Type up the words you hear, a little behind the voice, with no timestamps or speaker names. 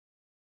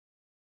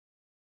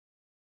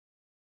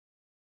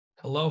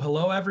Hello,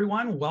 hello,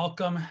 everyone.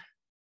 Welcome.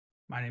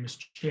 My name is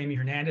Jamie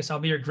Hernandez. I'll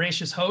be your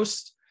gracious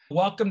host.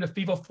 Welcome to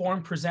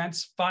FEVOForum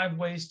Presents 5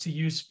 Ways to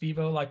Use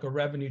FEVO Like a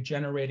Revenue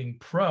Generating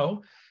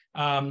Pro.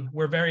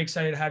 We're very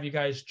excited to have you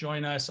guys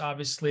join us.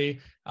 Obviously,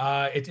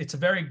 it's a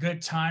very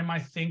good time, I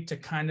think, to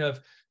kind of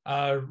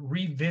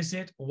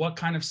revisit what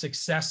kind of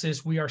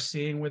successes we are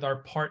seeing with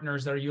our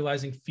partners that are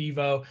utilizing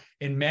FEVO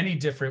in many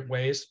different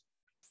ways.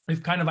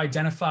 We've kind of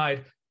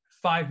identified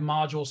 5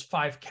 modules,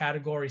 5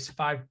 categories,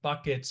 5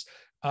 buckets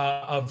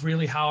of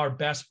really how our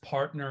best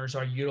partners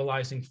are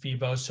utilizing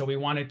FEVO. So we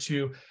wanted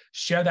to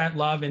share that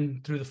love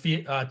through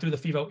the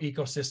FEVO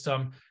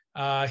ecosystem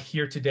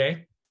here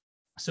today.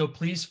 So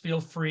please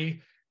feel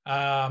free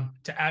to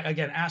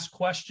again ask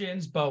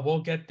questions, but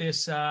we'll get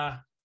this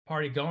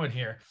party going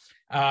here.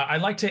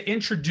 I'd like to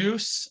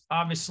introduce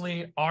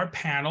obviously our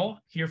panel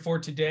here for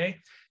today.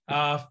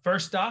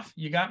 First off,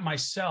 you got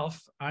myself.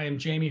 I am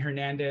Jamie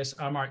Hernandez.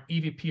 I'm our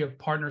EVP of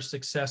Partner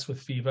Success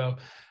with FEVO.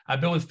 I've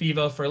been with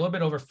FEVO for a little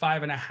bit over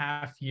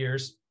 5.5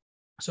 years.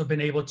 So I've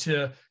been able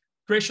to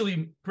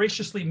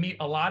graciously meet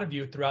a lot of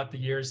you throughout the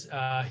years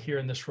here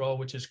in this role,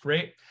 which is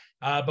great.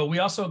 But we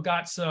also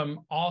got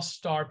some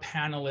all-star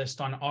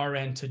panelists on our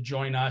end to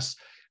join us.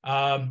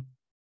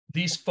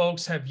 These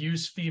folks have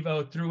used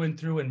FEVO through and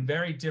through in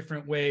very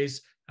different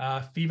ways.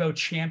 FEVO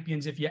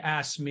champions, if you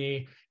ask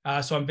me.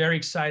 So I'm very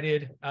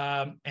excited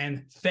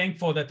and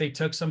thankful that they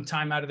took some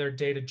time out of their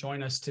day to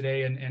join us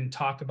today and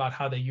talk about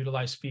how they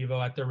utilize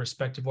FEVO at their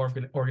respective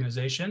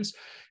organizations.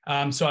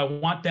 So I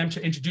want them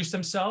to introduce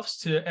themselves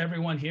to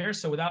everyone here.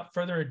 So without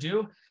further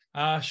ado,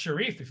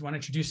 Sharif, if you want to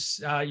introduce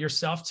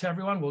yourself to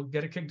everyone, we'll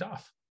get it kicked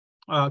off.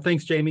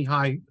 Thanks, Jamie.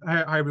 Hi,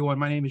 everyone.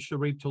 My name is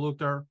Sharif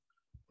Talukdar.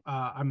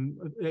 I'm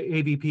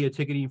AVP of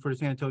ticketing for the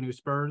San Antonio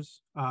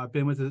Spurs. We've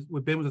been with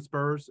the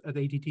Spurs at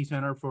the ATT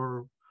Center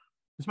for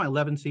this is my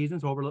 11th season,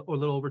 so a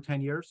little over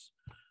 10 years.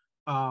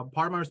 Part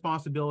of my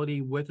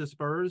responsibility with the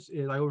Spurs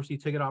is I oversee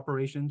ticket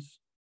operations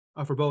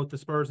for both the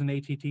Spurs and the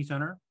ATT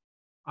Center.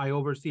 I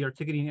oversee our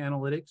ticketing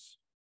analytics,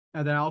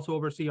 and then I also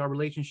oversee our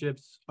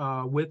relationships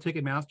with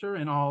Ticketmaster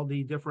and all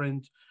the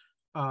different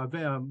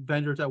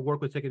vendors that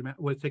work with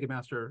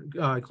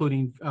Ticketmaster,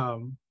 including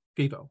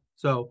FEVO.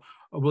 So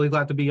I'm really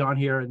glad to be on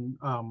here, and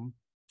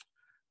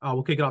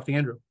we'll kick it off to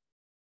Andrew.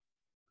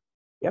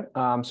 Yep.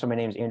 So my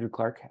name is Andrew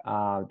Clark.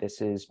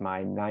 This is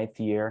my 9th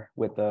year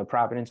with the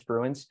Providence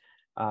Bruins.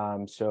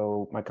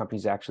 So my company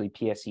is actually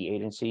PSE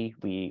Agency.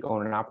 We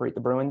own and operate the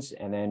Bruins,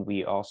 and then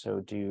we also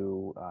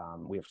do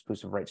we have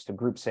exclusive rights to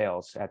group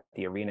sales at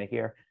the arena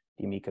here,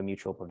 the Amica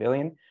Mutual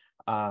Pavilion.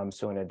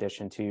 So in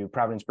addition to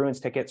Providence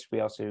Bruins tickets, we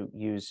also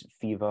use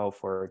FEVO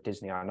for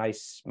Disney on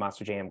Ice,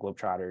 Monster Jam,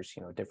 Globetrotters,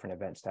 different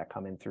events that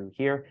come in through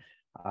here.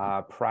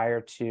 Prior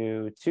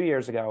to 2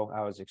 years ago,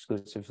 I was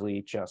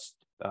exclusively just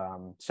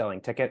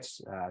selling tickets,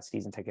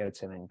 season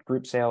tickets, and then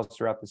group sales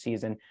throughout the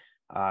season.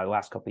 The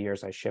last couple of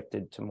years, I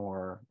shifted to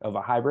more of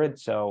a hybrid.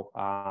 So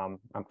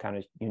I'm kind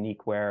of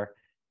unique where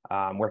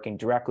I'm working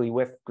directly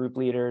with group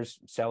leaders,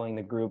 selling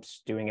the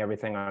groups, doing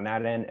everything on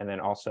that end, and then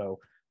also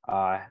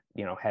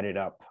headed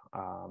up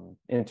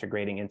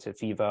integrating into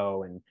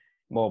FEVO and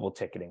mobile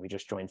ticketing. We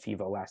just joined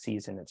FEVO last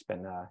season. It's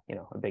been a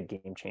big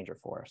game changer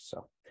for us.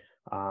 So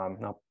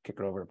I'll kick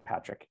it over to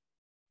Patrick.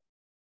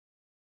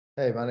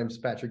 Hey, my name is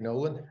Patrick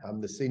Nolan.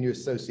 I'm the Senior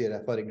Associate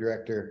Athletic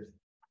Director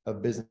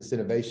of Business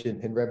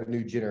Innovation and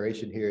Revenue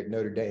Generation here at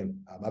Notre Dame.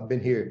 I've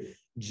been here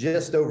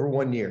just over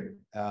 1 year.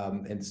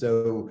 And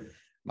so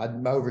my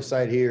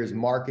oversight here is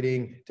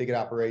marketing, ticket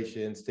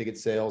operations, ticket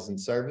sales and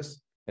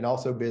service, and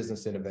also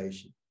business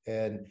innovation.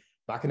 And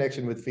my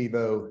connection with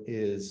FEVO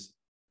is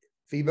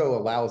FEVO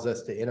allows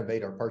us to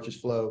innovate our purchase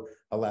flow,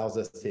 allows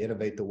us to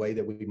innovate the way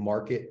that we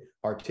market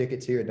our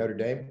tickets here at Notre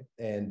Dame.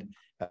 And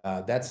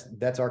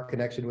that's our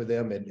connection with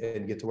them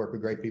and get to work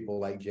with great people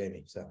like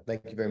Jamie. So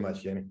thank you very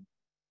much, Jamie.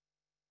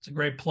 It's a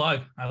great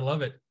plug. I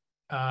love it.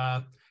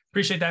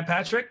 Appreciate that,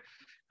 Patrick.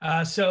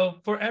 So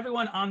for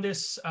everyone on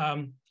this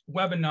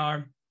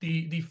webinar,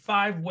 the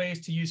 5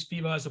 ways to use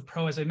FEVO as a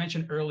pro, as I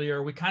mentioned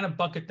earlier, we kind of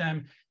bucket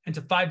them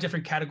into 5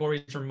 different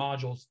categories or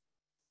modules.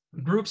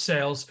 Group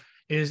sales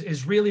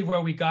is really where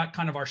we got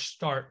kind of our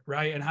start,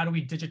 right? And how do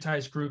we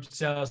digitize group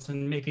sales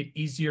and make it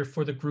easier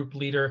for the group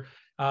leader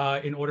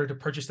in order to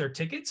purchase their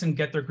tickets and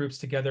get their groups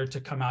together to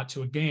come out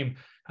to a game.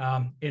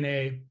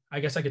 I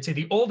guess I could say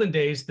the olden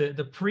days,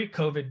 the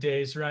pre-COVID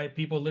days, right?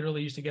 People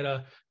literally used to get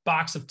a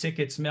box of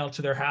tickets mailed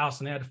to their house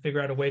and they had to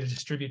figure out a way to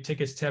distribute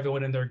tickets to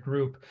everyone in their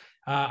group.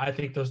 I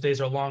think those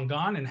days are long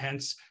gone, and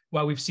hence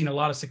why we've seen a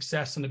lot of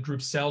success in the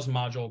group sales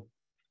module.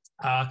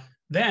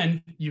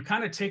 Then you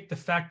kind of take the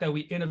fact that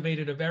we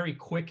innovated a very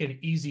quick and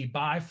easy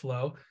buy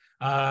flow,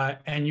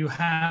 and you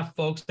have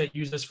folks that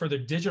use this for their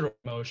digital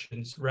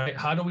promotions, right?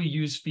 How do we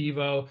use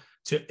FEVO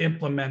to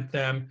implement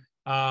them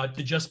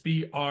to just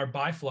be our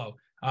buy flow?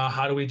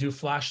 How do we do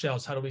flash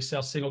sales? How do we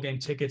sell single game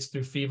tickets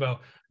through FEVO?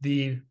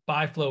 The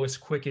buy flow is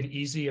quick and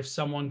easy. If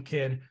someone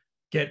can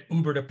get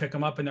Uber to pick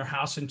them up in their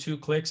house in 2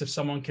 clicks, if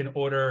someone can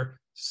order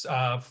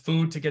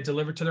food to get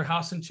delivered to their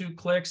house in 2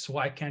 clicks?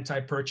 Why can't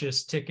I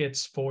purchase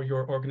tickets for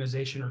your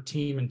organization or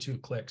team in 2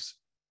 clicks?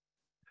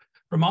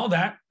 From all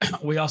that,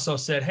 we also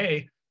said,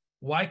 hey,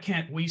 why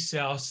can't we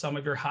sell some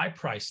of your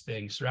high-priced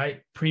things,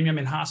 right? Premium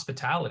and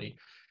hospitality.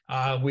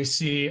 We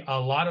see a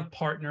lot of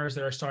partners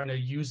that are starting to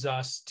use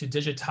us to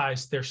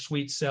digitize their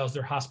suite sales,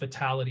 their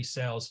hospitality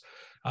sales.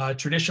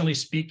 Traditionally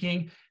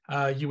speaking,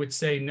 you would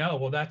say, no,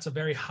 well, that's a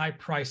very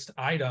high-priced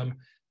item.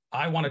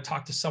 I want to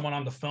talk to someone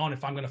on the phone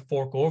if I'm going to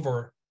fork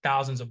over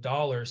thousands of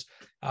dollars.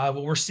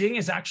 What we're seeing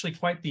is actually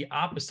quite the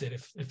opposite.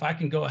 If I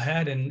can go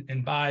ahead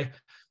and buy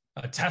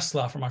a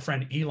Tesla from my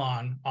friend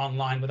Elon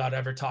online without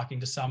ever talking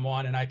to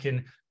someone, and I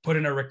can put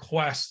in a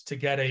request to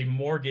get a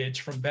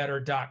mortgage from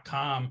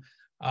better.com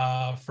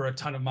for a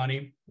ton of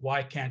money,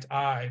 why can't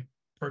I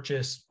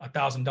purchase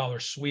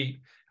 $1,000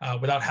 suite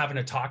without having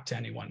to talk to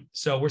anyone?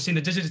 So we're seeing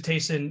the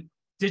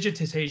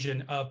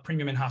digitization of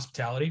premium and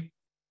hospitality.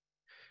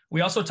 We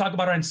also talk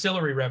about our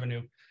ancillary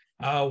revenue.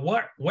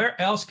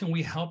 Where else can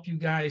we help you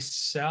guys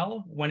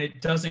sell when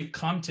it doesn't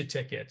come to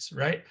tickets,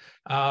 right?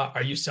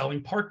 Are you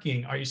selling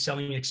parking? Are you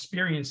selling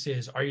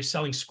experiences? Are you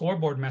selling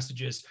scoreboard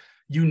messages?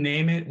 You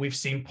name it. We've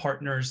seen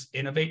partners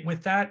innovate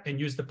with that and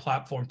use the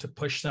platform to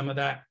push some of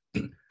that.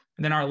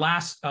 And then our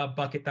last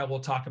bucket that we'll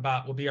talk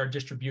about will be our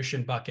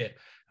distribution bucket,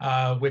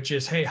 which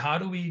is, hey, how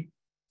do we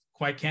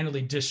quite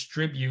candidly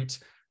distribute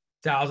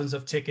thousands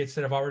of tickets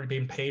that have already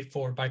been paid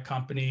for by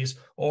companies,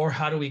 or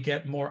how do we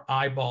get more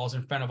eyeballs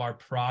in front of our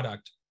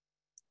product?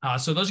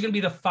 So those are going to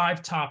be the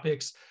 5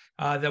 topics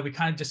that we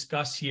kind of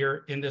discuss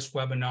here in this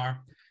webinar.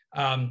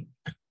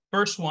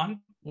 First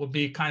one will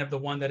be kind of the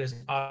one that is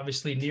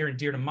obviously near and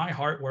dear to my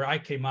heart, where I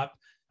came up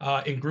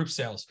in group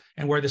sales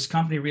and where this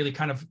company really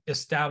kind of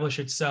established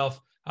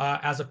itself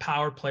as a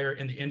power player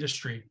in the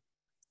industry.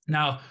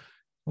 Now,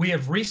 we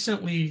have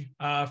recently,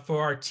 for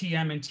our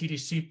TM and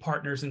TDC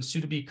partners, and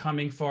soon to be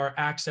coming for our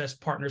access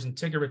partners and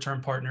ticket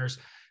return partners,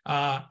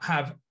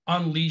 have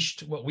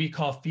unleashed what we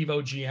call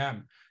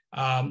FEVOGM.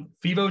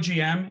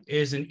 FEVOGM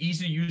is an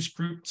easy-to-use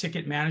group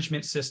ticket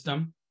management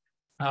system.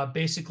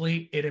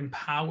 Basically, it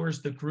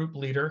empowers the group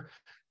leader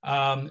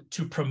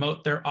to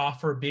promote their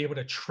offer, be able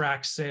to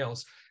track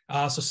sales.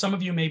 So some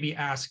of you may be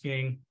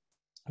asking,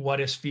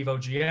 what is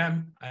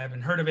FEVOGM? I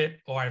haven't heard of it,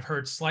 or I've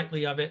heard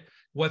slightly of it.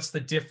 What's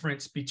the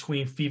difference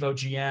between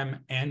FEVOGM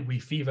and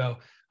FEVO?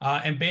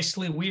 And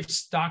basically, we've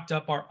stocked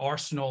up our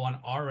arsenal on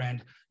our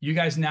end. You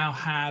guys now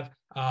have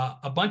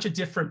a bunch of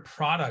different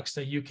products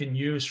that you can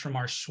use from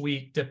our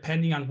suite,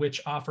 depending on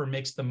which offer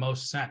makes the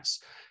most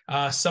sense.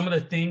 Some of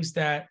the things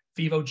that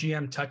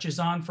FEVOGM touches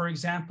on, for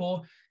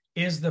example,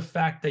 is the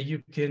fact that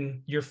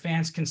your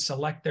fans can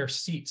select their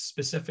seats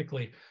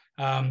specifically,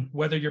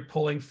 whether you're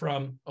pulling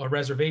from a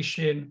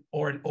reservation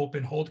or an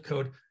open hold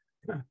code.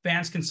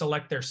 Fans can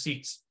select their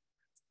seats.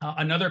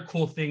 Another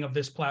cool thing of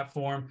this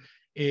platform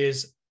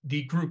is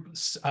the group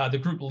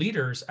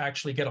leaders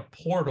actually get a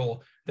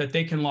portal that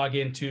they can log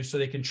into, so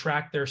they can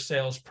track their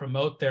sales,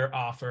 promote their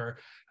offer,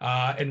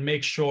 and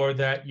make sure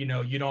that you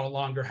no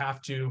longer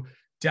have to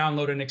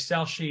download an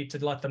Excel sheet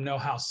to let them know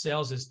how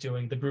sales is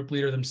doing. The group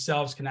leader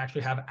themselves can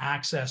actually have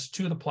access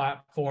to the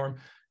platform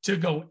to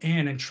go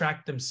in and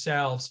track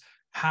themselves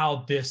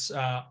how this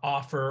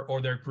offer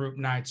or their group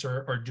nights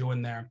are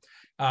doing there.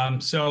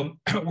 So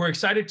we're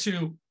excited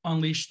to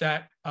unleash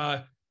that.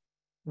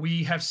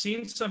 We have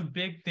seen some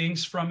big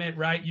things from it,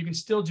 right? You can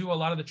still do a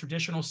lot of the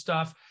traditional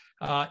stuff,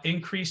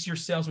 increase your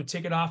sales with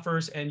ticket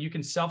offers, and you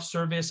can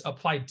self-service,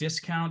 apply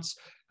discounts.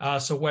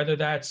 So whether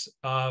that's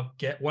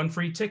get one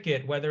free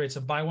ticket, whether it's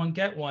a buy one,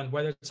 get one,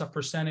 whether it's a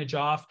percentage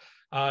off,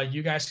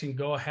 you guys can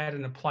go ahead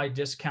and apply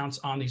discounts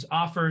on these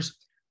offers.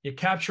 You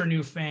capture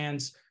new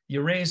fans.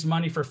 You raise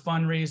money for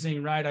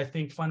fundraising, right? I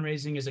think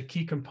fundraising is a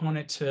key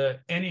component to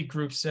any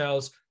group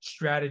sales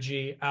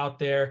strategy out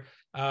there.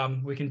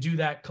 We can do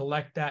that,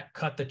 collect that,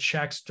 cut the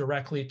checks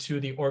directly to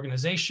the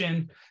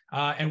organization.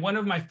 And one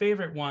of my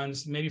favorite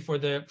ones, maybe for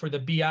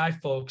the BI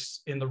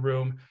folks in the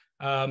room,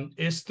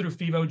 is through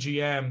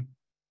FEVOGM.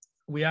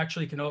 We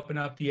actually can open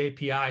up the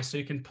API so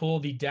you can pull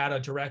the data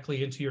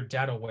directly into your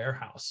data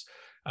warehouse,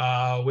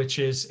 which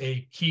is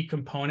a key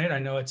component. I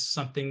know it's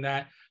something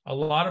that a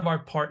lot of our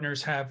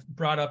partners have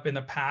brought up in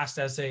the past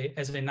as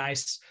a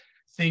nice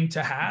thing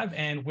to have,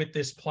 and with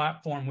this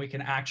platform, we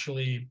can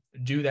actually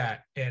do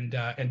that and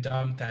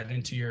dump that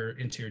into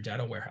your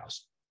data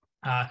warehouse.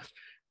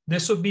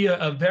 This will be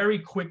a very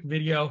quick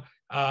video,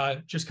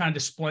 just kind of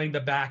displaying the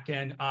back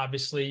end.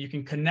 Obviously, you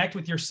can connect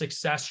with your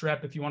success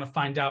rep if you want to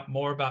find out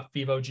more about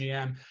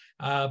FEVOGM.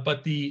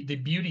 But the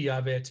beauty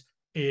of it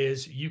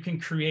is you can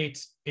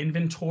create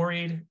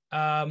inventoried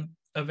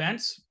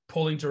events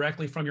pulling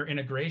directly from your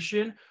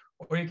integration,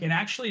 or you can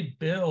actually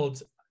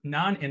build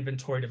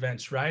non-inventoried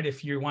events, right?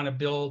 If you want to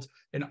build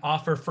an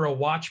offer for a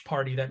watch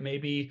party that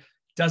maybe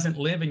doesn't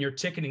live in your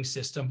ticketing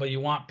system, but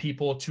you want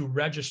people to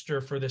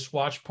register for this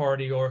watch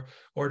party or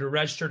to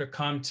register to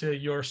come to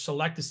your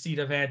select a seat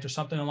event or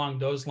something along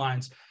those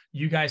lines,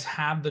 you guys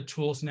have the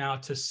tools now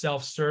to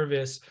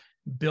self-service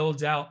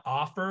builds out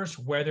offers,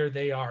 whether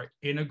they are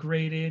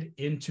integrated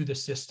into the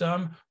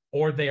system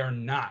or they are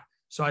not.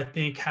 So I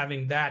think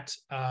having that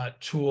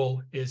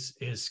tool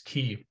is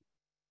key.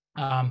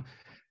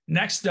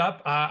 Next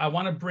up, I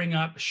want to bring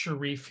up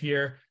Sharif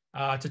here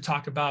to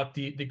talk about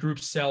the group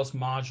sales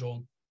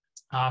module.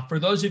 For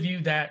those of you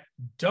that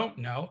don't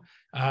know,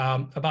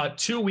 about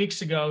 2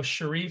 weeks ago,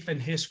 Sharif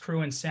and his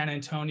crew in San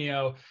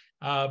Antonio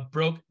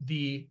broke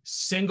the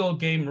single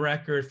game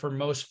record for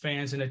most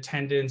fans in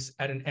attendance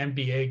at an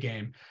NBA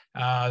game.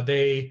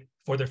 They,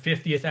 for their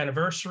 50th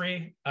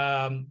anniversary,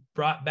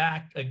 brought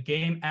back a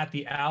game at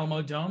the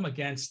Alamo Dome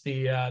against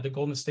the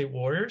Golden State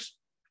Warriors.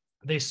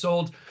 They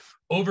sold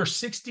over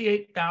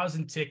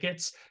 68,000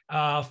 tickets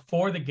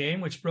for the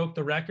game, which broke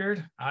the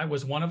record. I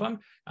was one of them,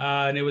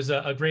 and it was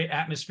a great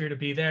atmosphere to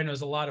be there, and it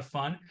was a lot of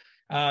fun.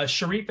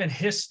 Sharif and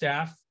his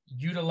staff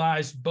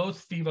utilized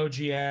both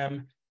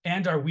FEVOGM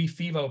and our We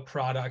FEVO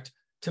product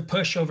to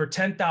push over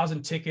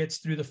 10,000 tickets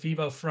through the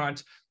FEVO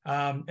front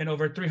and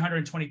over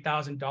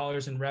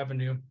 $320,000 in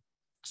revenue.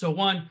 So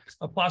one,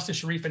 applause to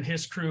Sharif and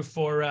his crew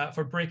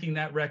for breaking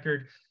that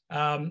record.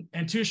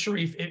 And two,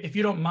 Sharif, if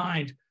you don't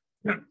mind,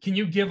 can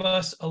you give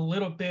us a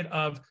little bit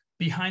of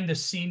behind the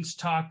scenes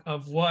talk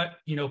of what,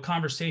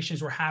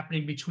 conversations were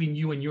happening between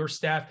you and your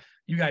staff?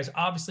 You guys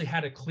obviously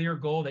had a clear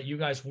goal that you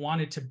guys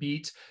wanted to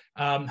beat.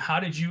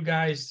 How did you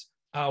guys,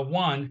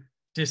 one,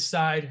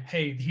 decide,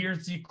 hey,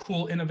 here's the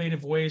cool,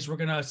 innovative ways we're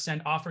going to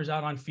send offers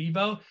out on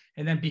FEVO?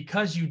 And then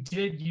because you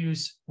did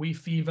use We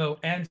FEVO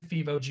and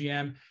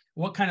FEVOGM,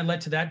 what kind of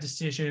led to that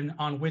decision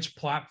on which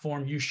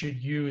platform you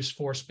should use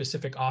for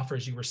specific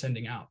offers you were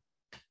sending out?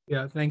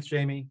 Yeah, thanks,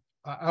 Jamie.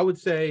 I would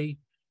say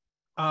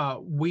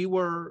we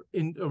were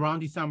in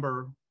around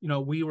December,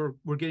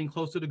 we're getting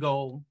close to the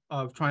goal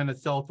of trying to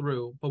sell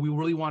through, but we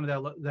really wanted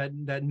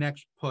that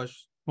next push,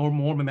 more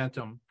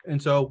momentum. And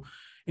so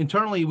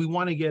internally, we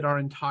want to get our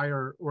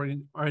entire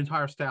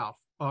staff,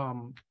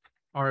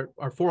 our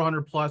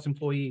 400 plus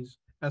employees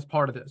as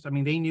part of this. I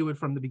mean, they knew it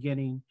from the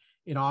beginning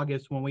in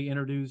August when we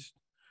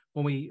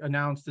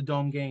announced the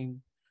Dome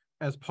game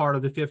as part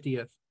of the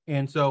 50th.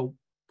 And so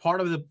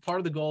part of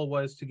the goal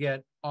was to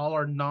get all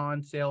our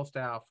non-sales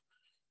staff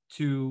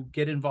to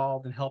get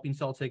involved in helping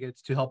sell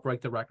tickets to help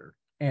break the record.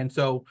 And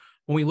so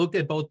when we looked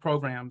at both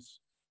programs,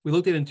 we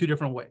looked at it in two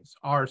different ways.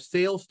 Our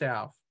sales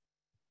staff,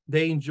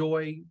 they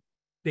enjoy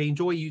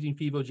using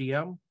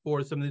FEVOGM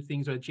for some of the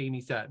things that Jamie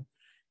said.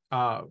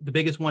 The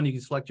biggest one, you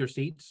can select your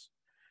seats.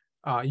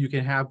 You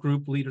can have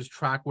group leaders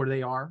track where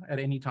they are at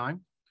any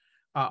time.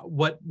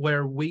 But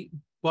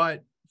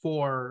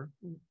for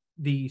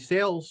the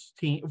sales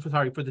team, for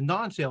the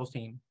non-sales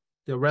team,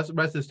 the rest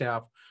of the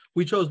staff,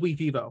 we chose We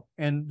FEVO.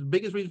 And the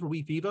biggest reason for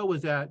We FEVO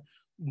was that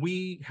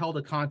we held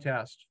a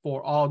contest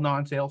for all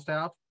non-sales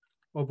staff.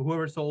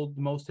 Whoever sold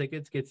the most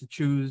tickets gets to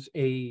choose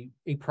a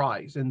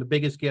prize. And the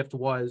biggest gift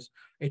was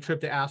a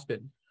trip to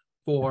Aspen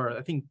for,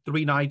 I think,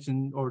 3 nights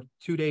or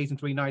 2 days and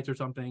 3 nights or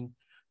something,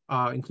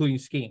 including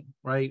skiing,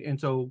 right? And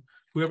so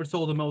whoever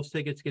sold the most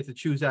tickets gets to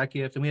choose that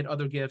gift. And we had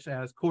other gifts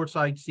as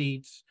courtside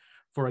seats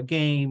for a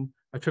game,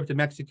 a trip to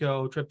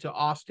Mexico, a trip to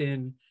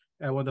Austin,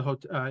 at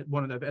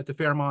at the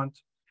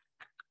Fairmont.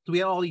 So we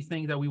had all these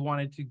things that we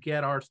wanted to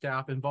get our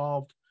staff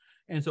involved.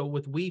 And so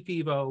with We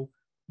FEVO,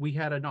 we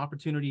had an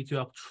opportunity to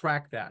help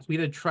track that. So we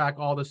had to track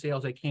all the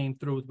sales that came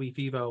through with We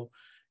FEVO.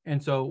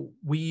 And so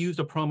we used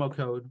a promo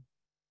code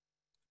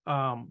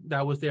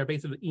that was there,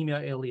 basically email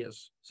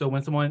alias. So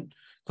when someone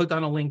clicked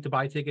on a link to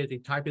buy tickets, they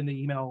type in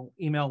the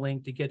email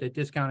link to get a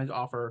discounted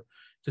offer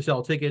to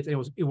sell tickets.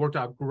 And it worked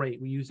out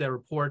great. We used their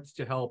reports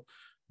to help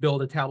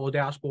build a Tableau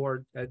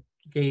dashboard that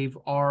gave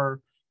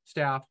our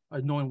staff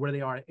knowing where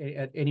they are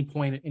at any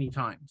point at any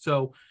time.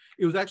 So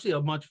it was actually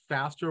a much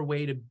faster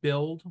way to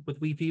build with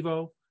We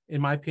FEVO,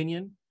 in my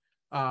opinion.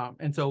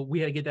 And so we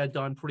had to get that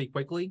done pretty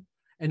quickly.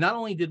 And not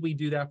only did we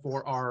do that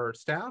for our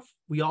staff,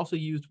 we also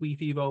used We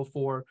FEVO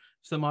for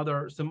some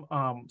other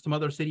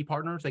city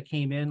partners that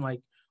came in,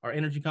 like our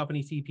energy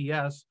company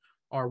CPS,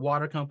 our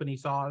water company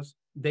SAWS.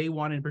 They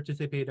wanted to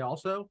participate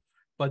also,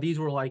 but these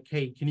were like,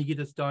 hey, can you get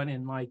this done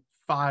in like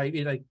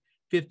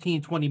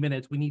 15, 20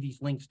 minutes? We need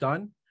these links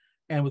done.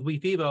 And with We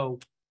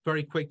FEVO,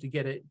 very quick to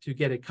get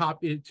it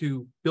copied,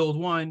 to build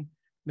one,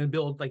 then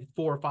build like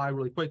 4 or 5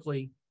 really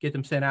quickly, get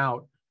them sent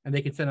out, and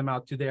they can send them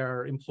out to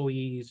their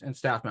employees and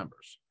staff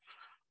members.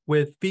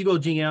 With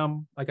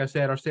FEVOGM, like I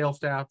said, our sales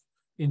staff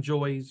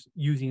enjoys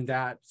using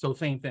that. So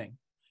same thing.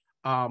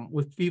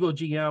 With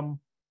FEVOGM,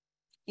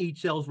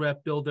 each sales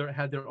rep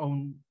had their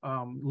own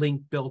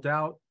link built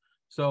out.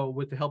 So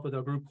with the help of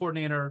the group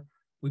coordinator,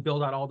 we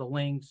built out all the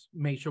links,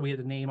 made sure we had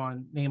the name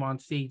on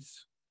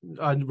seats,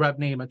 rep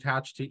name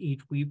attached to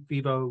each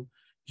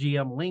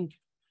FEVOGM link.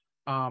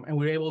 And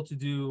we were able to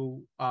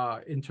do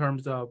in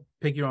terms of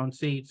pick your own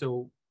seat.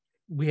 So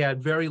we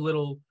had very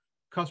little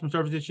customer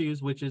service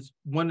issues, which is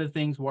one of the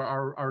things where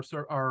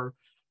our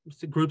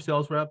group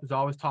sales rep has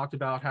always talked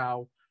about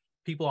how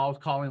people always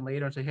call in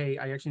later and say, hey,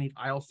 I actually need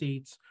aisle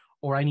seats,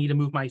 or I need to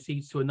move my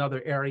seats to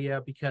another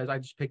area because I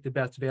just picked the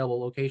best available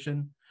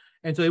location.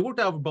 And so it worked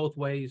out both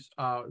ways.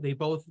 They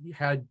both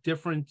had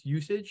different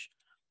usage,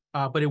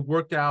 but it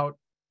worked out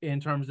in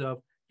terms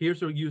of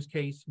here's a use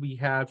case we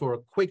had for a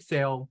quick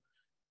sale.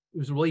 It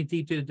was really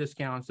deep to the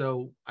discount,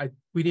 so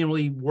we didn't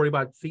really worry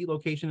about seat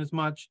location as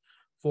much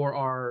for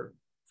our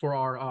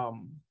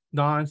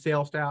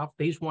non-sales staff.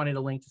 They just wanted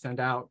a link to send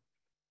out,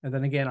 and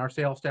then again, our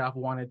sales staff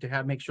wanted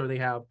to make sure they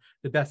have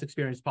the best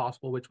experience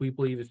possible, which we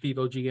believe is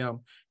FEVO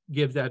GM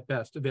gives that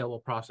best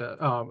available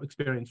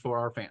experience for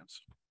our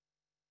fans.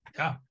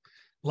 Yeah.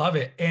 Love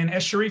it. And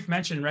as Sharif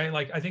mentioned, right,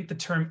 like I think the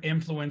term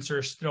influencer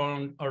is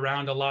thrown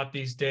around a lot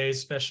these days,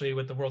 especially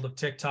with the world of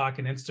TikTok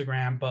and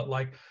Instagram. But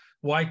like,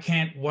 why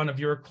can't one of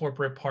your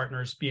corporate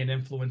partners be an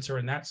influencer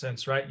in that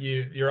sense, right?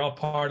 You're all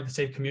part of the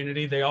same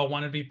community. They all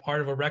want to be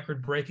part of a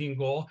record-breaking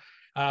goal.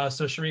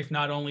 So Sharif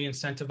not only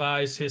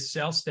incentivized his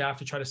sales staff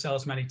to try to sell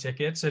as many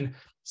tickets and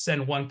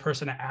send one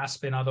person to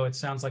Aspen, although it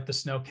sounds like the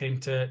snow came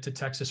to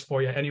Texas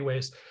for you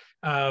anyways.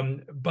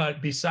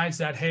 But besides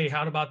that, hey,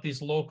 how about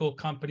these local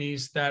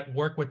companies that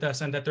work with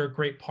us and that they're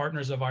great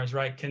partners of ours,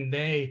 right? Can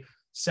they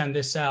send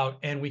this out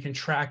and we can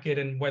track it,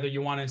 and whether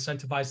you want to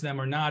incentivize them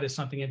or not is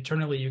something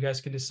internally you guys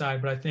can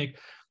decide. But I think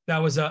that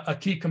was a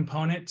key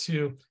component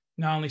to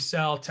not only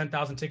sell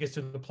 10,000 tickets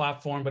to the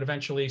platform, but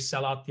eventually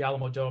sell out the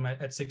Alamo Dome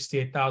at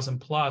 68,000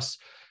 plus.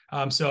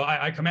 So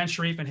I commend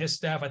Sharif and his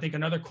staff. I think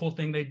another cool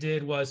thing they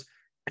did was,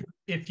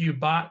 if you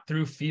bought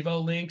through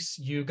FEVO links,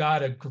 you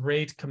got a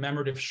great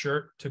commemorative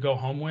shirt to go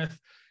home with.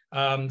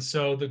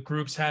 So the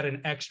groups had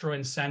an extra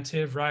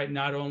incentive, right?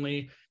 Not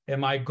only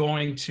am I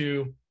going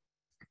to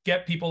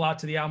get people out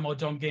to the Alamo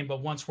Dome game,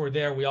 but once we're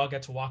there, we all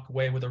get to walk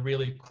away with a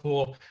really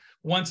cool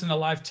once in a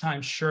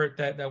lifetime shirt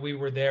that we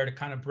were there to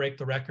kind of break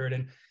the record.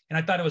 And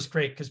I thought it was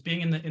great because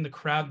being in the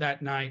crowd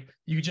that night,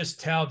 you could just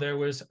tell there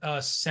was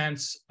a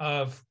sense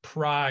of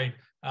pride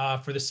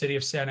for the city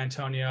of San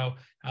Antonio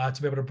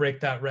to be able to break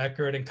that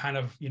record and kind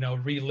of,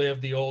 relive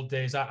the old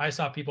days. I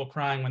saw people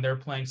crying when they were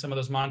playing some of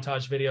those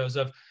montage videos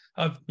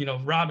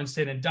of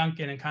Robinson and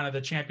Duncan and kind of the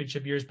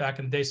championship years back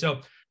in the day.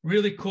 So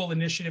really cool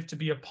initiative to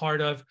be a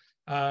part of.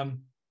 And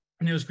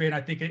it was great.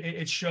 I think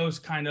it shows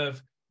kind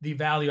of the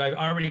value. I've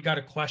already got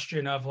a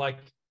question of like,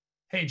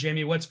 hey,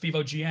 Jamie, what's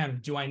FEVO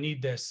GM? Do I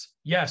need this?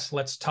 Yes,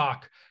 let's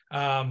talk.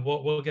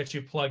 We'll get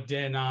you plugged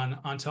in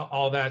onto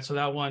all that. So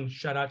that one,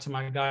 shout out to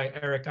my guy,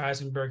 Eric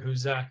Eisenberg,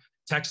 who's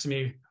texting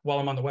me while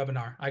I'm on the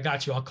webinar. I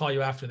got you. I'll call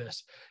you after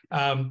this.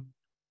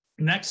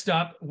 Next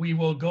up, we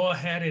will go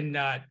ahead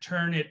and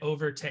turn it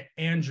over to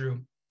Andrew.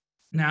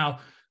 Now,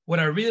 what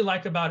I really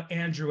like about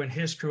Andrew and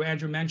his crew,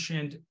 Andrew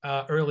mentioned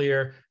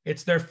earlier,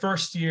 it's their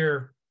first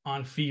year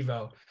on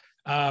FEVO.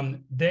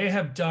 They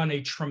have done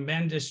a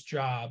tremendous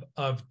job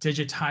of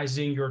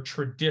digitizing your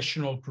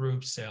traditional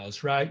group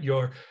sales, right?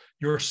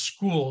 Your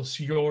schools,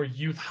 your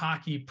youth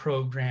hockey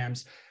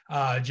programs,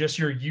 just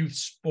your youth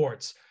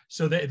sports.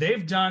 So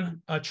they've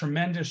done a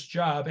tremendous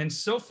job. And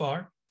so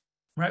far,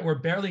 right, we're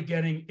barely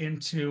getting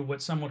into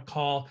what some would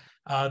call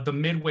the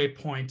midway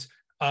point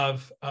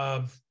of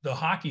the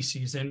hockey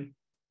season.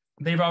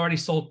 They've already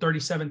sold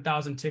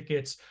 37,000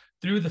 tickets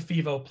through the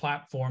FEVO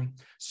platform.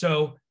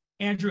 So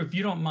Andrew, if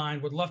you don't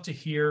mind, would love to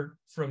hear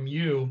from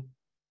you.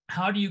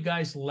 How do you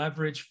guys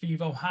leverage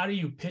FEVO? How do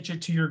you pitch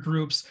it to your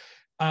groups?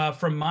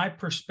 From my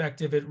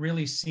perspective, it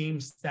really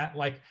seems that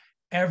like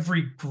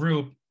every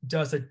group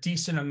does a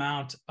decent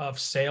amount of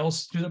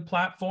sales through the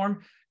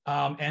platform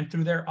and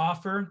through their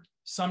offer.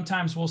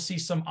 Sometimes we'll see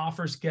some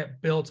offers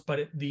get built,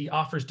 but the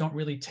offers don't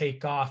really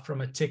take off from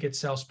a ticket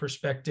sales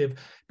perspective.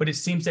 But it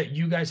seems that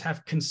you guys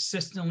have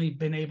consistently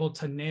been able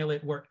to nail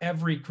it where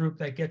every group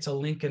that gets a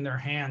link in their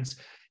hands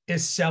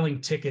is selling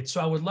tickets.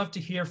 So I would love to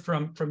hear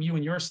from you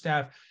and your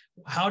staff.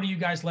 How do you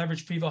guys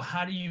leverage FEVO?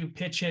 How do you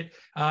pitch it?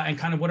 And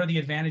kind of what are the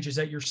advantages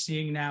that you're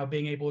seeing now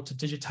being able to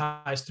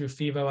digitize through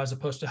FEVO as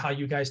opposed to how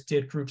you guys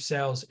did group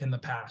sales in the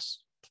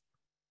past?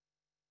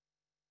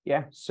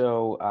 Yeah,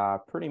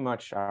 so pretty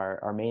much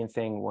our main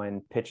thing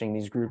when pitching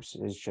these groups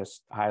is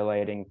just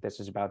highlighting this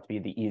is about to be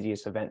the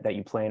easiest event that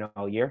you plan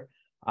all year.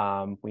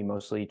 We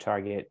mostly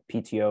target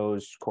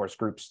PTOs, course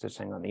groups to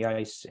sing on the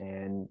ice,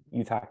 and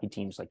youth hockey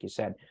teams, like you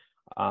said.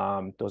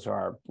 Those are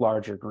our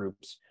larger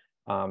groups.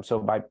 So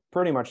by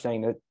pretty much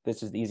saying that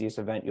this is the easiest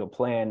event you'll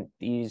plan,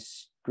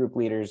 these group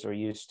leaders are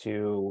used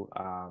to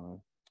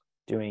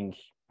doing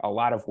a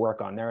lot of work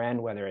on their end,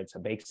 whether it's a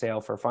bake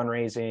sale for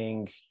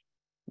fundraising,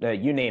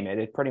 you name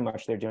it. Pretty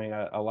much they're doing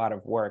a lot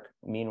of work.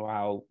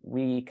 Meanwhile,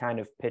 we kind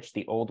of pitch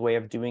the old way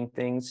of doing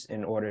things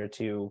in order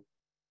to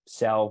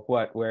sell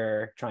what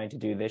we're trying to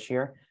do this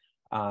year.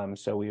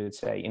 So we would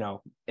say,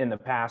 in the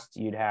past,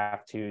 you'd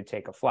have to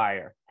take a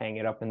flyer, hang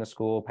it up in the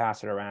school,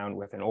 pass it around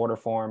with an order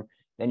form.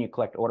 Then you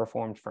collect order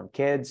forms from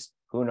kids.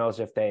 Who knows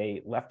if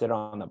they left it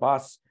on the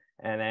bus?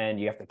 And then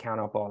you have to count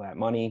up all that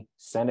money,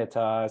 send it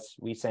to us.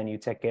 We send you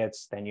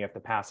tickets. Then you have to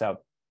pass out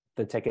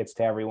the tickets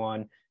to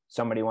everyone.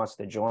 Somebody wants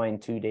to join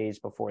 2 days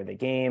before the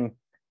game.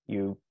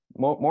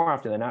 More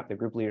often than not, the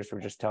group leaders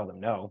would just tell them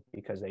no,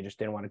 because they just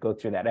didn't want to go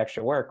through that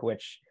extra work,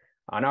 which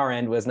on our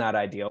end was not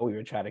ideal. We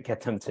would try to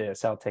get them to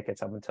sell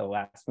tickets up until the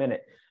last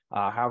minute.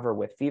 However,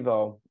 with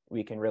FEVO,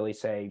 we can really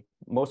say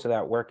most of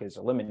that work is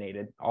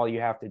eliminated. All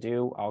you have to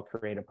do, I'll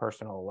create a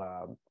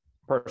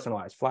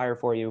personalized flyer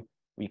for you.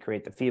 We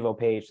create the FEVO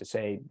page to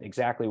say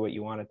exactly what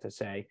you want it to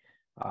say.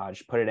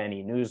 Just put it in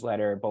any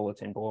newsletter,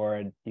 bulletin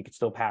board. You can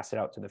still pass it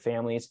out to the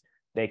families.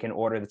 They can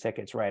order the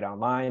tickets right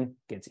online,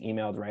 gets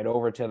emailed right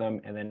over to them,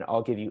 and then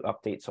I'll give you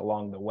updates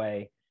along the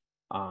way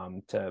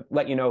to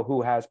let you know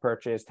who has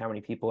purchased, how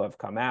many people have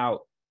come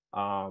out.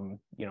 On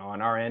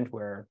our end,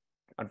 we're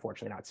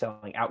unfortunately not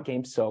selling out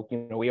games, so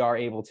we are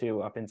able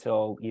to, up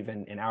until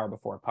even an hour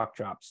before puck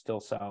drop, still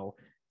sell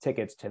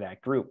tickets to that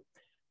group.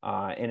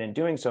 And in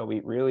doing so, we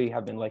really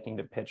have been liking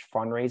to pitch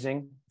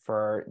fundraising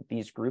for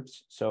these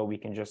groups, so we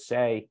can just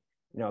say,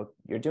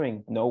 you're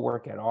doing no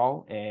work at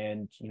all.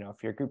 And,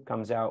 if your group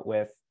comes out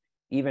with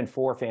even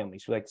 4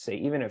 families, we like to say,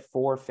 even if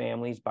 4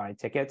 families buy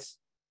tickets,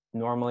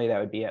 normally that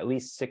would be at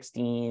least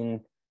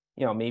 16,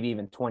 maybe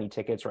even 20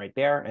 tickets right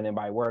there. And then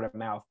by word of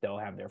mouth, they'll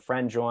have their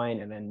friend join.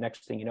 And then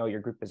next thing you know,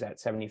 your group is at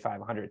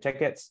 7,500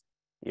 tickets.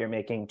 You're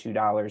making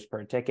 $2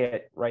 per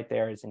ticket. Right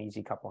there is an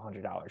easy couple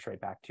 $100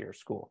 right back to your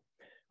school.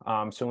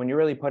 So when you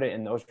really put it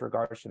in those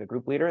regards to the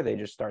group leader, they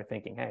just start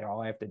thinking, hey,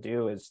 all I have to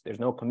do is, there's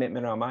no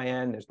commitment on my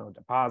end. There's no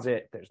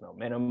deposit. There's no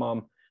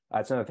minimum.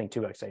 That's another thing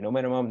too, like I say, no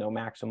minimum, no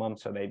maximum.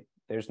 So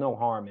there's no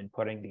harm in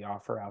putting the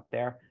offer out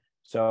there.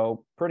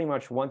 So pretty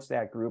much once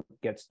that group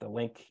gets the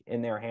link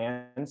in their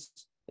hands,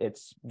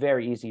 it's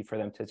very easy for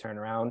them to turn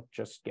around,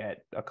 just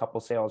get a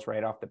couple sales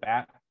right off the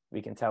bat.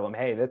 We can tell them,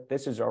 hey,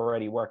 this is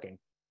already working.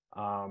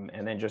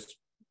 And then just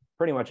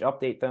pretty much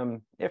update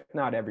them, if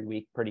not every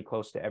week, pretty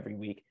close to every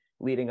week,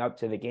 leading up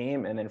to the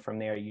game. And then from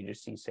there, you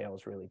just see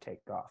sales really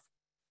take off.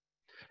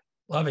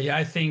 Love it. Yeah,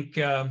 I think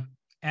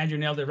Andrew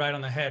nailed it right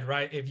on the head,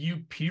 right? If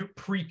you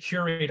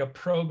pre-curate a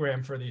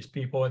program for these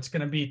people, it's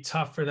going to be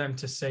tough for them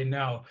to say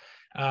no.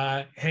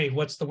 Hey,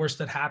 what's the worst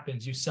that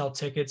happens? You sell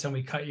tickets and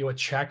we cut you a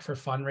check for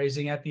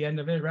fundraising at the end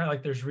of it, right?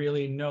 Like there's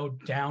really no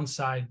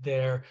downside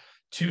there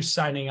to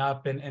signing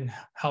up and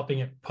helping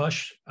it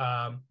push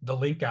the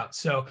link out.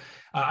 So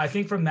I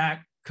think from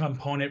that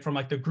component, from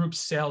like the group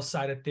sales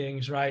side of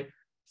things, right?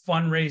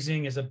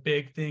 Fundraising is a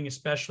big thing,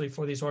 especially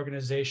for these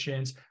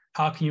organizations.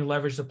 How can you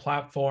leverage the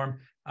platform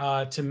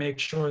to make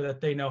sure that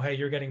they know, hey,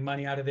 you're getting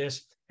money out of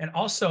this? And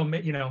also,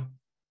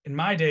 in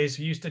my days,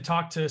 we used to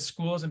talk to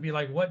schools and be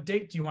like, what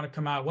date do you want to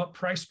come out? What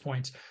price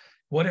points?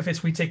 What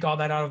if we take all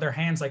that out of their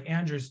hands like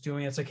Andrew's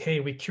doing? It's like, hey,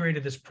 we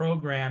curated this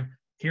program.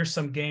 Here's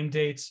some game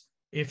dates.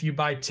 If you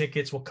buy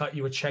tickets, we'll cut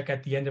you a check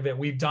at the end of it.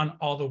 We've done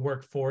all the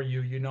work for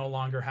you. You no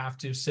longer have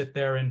to sit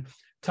there and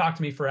talk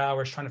to me for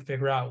hours trying to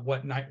figure out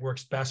what night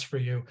works best for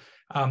you.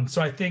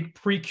 So I think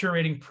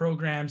pre-curating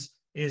programs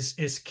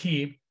is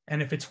key.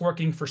 And if it's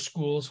working for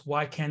schools,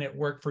 why can't it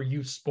work for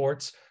youth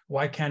sports?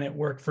 Why can't it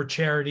work for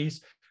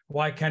charities?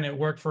 Why can't it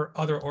work for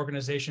other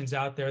organizations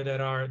out there that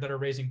are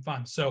raising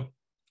funds? So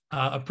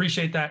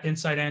appreciate that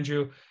insight,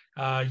 Andrew.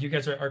 You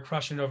guys are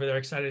crushing it over there.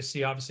 Excited to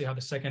see, obviously, how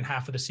the second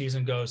half of the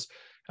season goes.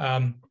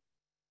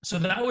 So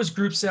that was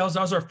group sales.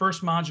 That was our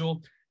first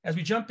module. As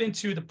we jump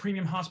into the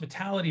premium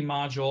hospitality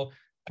module,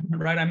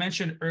 right, I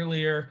mentioned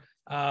earlier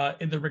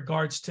in the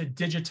regards to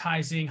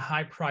digitizing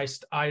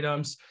high-priced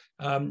items.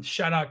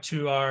 Shout out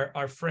to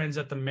our friends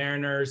at the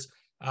Mariners,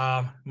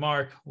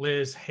 Mark,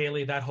 Liz,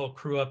 Haley, that whole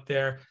crew up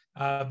there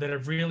that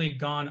have really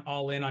gone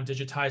all in on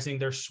digitizing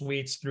their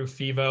suites through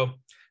FEVO.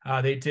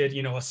 They did,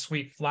 a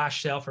sweet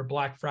flash sale for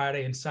Black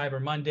Friday and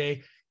Cyber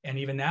Monday. And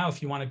even now,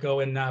 if you want to go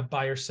and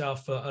buy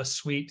yourself a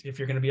suite, if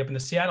you're going to be up in the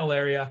Seattle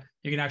area,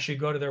 you can actually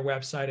go to their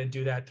website and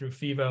do that through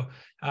FEVO.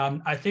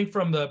 I think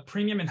from the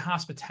premium and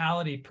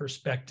hospitality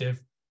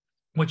perspective,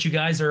 what you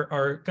guys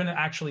are going to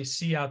actually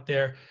see out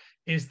there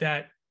is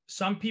that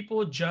some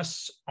people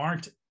just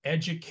aren't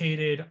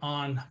educated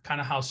on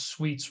kind of how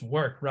suites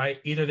work, right?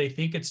 Either they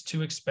think it's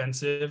too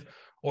expensive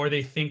or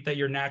they think that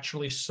you're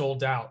naturally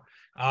sold out.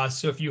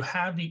 So if you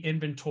have the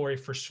inventory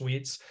for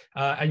suites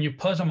and you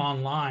put them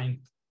online,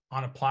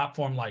 on a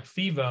platform like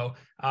FEVO,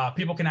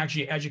 people can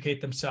actually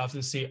educate themselves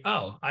and see,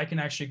 oh, I can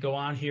actually go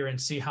on here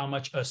and see how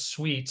much a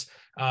suite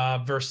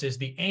versus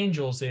the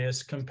Angels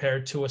is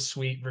compared to a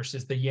suite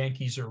versus the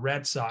Yankees or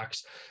Red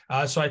Sox.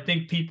 So I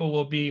think people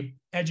will be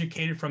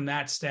educated from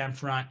that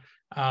standpoint,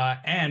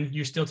 and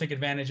you still take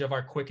advantage of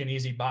our quick and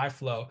easy buy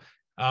flow.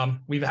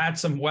 We've had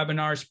some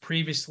webinars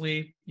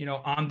previously,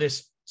 on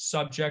this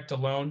subject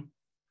alone.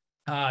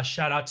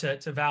 Shout out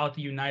to Val at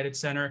the United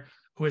Center,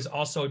 who has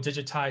also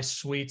digitized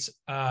suites,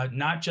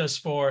 not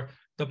just for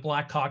the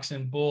Blackhawks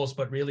and Bulls,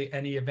 but really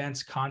any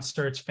events,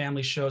 concerts,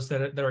 family shows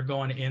that are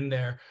going in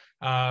there,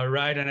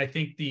 right? And I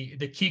think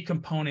the key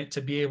component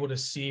to be able to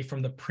see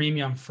from the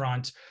premium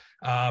front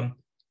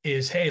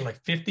is, hey,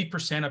 like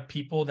 50% of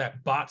people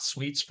that bought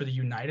suites for the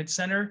United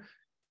Center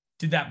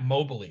did that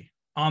mobily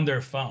on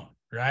their phone,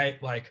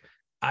 right? Like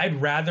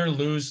I'd rather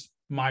lose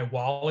my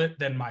wallet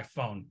than my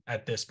phone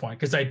at this point,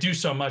 because I do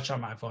so much on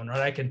my phone,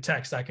 right? I can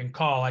text, I can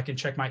call, I can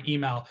check my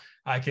email,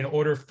 I can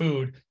order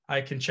food,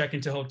 I can check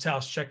into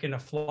hotels, check into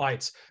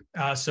flights.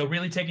 So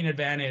really taking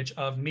advantage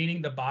of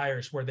meeting the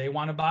buyers where they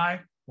want to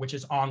buy, which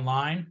is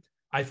online,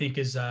 I think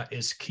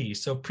is key.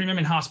 So premium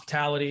and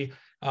hospitality,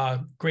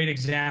 great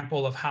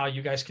example of how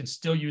you guys can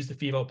still use the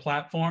FEVO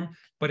platform,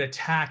 but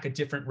attack a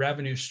different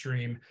revenue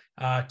stream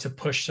to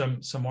push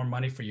some more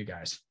money for you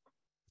guys.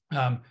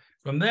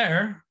 From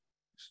there,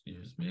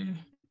 excuse me,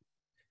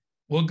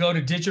 we'll go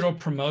to digital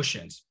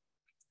promotions.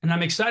 And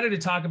I'm excited to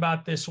talk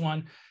about this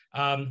one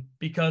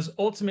because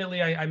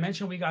ultimately I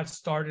mentioned we got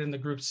started in the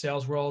group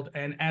sales world.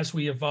 And as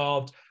we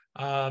evolved,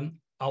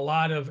 a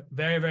lot of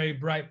very, very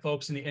bright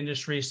folks in the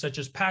industry, such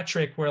as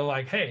Patrick, were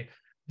like, hey,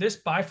 this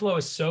buy flow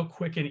is so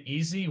quick and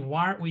easy.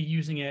 Why aren't we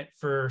using it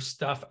for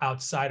stuff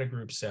outside of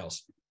group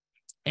sales?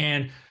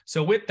 And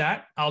so with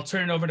that, I'll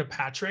turn it over to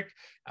Patrick.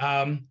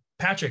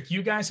 Patrick,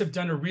 you guys have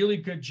done a really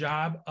good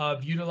job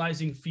of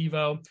utilizing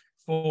FEVO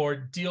for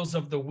deals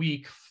of the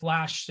week,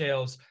 flash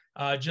sales,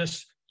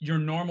 just your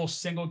normal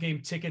single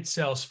game ticket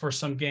sales for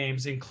some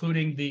games,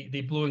 including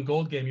the blue and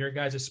gold game, your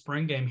guys'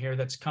 spring game here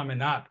that's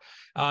coming up.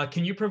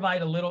 Can you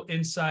provide a little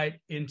insight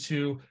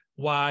into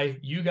why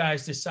you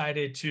guys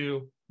decided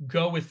to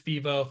go with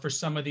FEVO for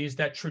some of these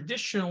that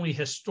traditionally,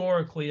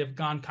 historically have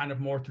gone kind of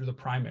more through the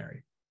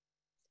primary?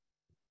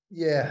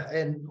 Yeah,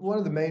 and one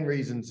of the main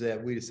reasons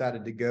that we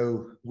decided to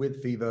go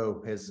with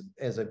FEVO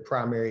as a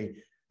primary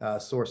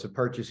source of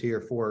purchase here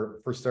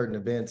for certain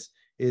events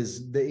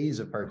is the ease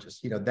of purchase.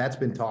 You know, that's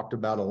been talked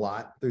about a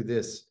lot through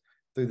this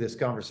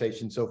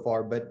conversation so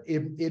far, but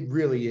it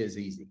really is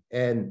easy.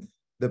 And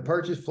the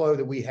purchase flow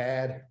that we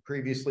had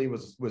previously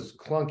was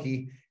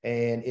clunky,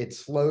 and it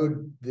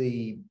slowed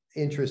the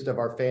interest of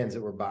our fans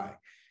that were buying.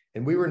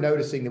 And we were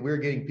noticing that we were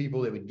getting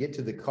people that would get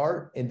to the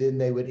cart and then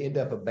they would end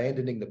up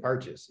abandoning the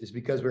purchase. It's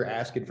because we're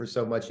asking for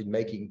so much and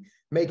making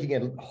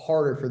it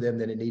harder for them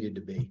than it needed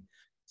to be.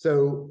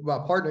 So by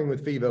partnering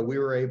with FEVO, we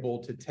were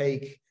able to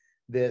take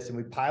this and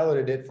we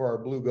piloted it for our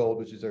blue gold,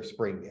 which is our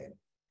spring game.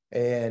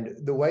 And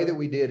the way that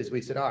we did is we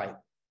said, all right,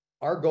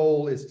 our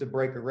goal is to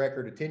break a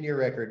record, a 10-year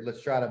record.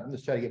 Let's try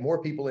to get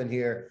more people in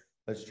here.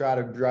 Let's try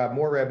to drive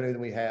more revenue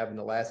than we have in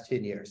the last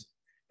 10 years.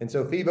 And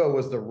so FEVO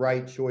was the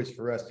right choice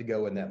for us to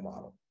go in that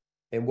model.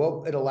 And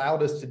what it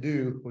allowed us to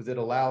do was it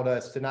allowed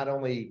us to not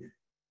only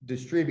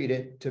distribute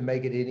it to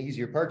make it an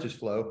easier purchase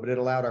flow, but it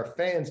allowed our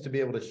fans to be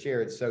able to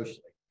share it socially.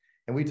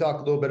 And we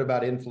talked a little bit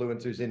about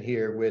influencers in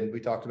here when we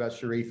talked about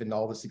Sharif and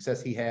all the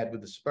success he had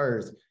with the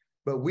Spurs,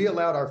 but we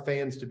allowed our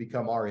fans to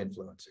become our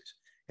influencers.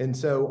 And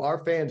so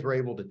our fans were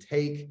able to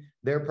take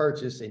their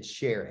purchase and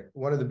share it.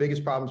 One of the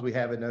biggest problems we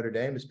have at Notre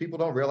Dame is people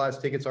don't realize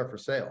tickets are for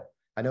sale.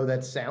 I know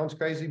that sounds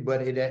crazy,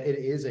 but it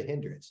is a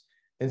hindrance.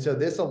 And so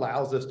this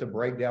allows us to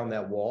break down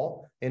that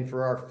wall and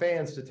for our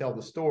fans to tell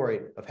the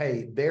story of,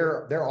 hey,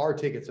 there are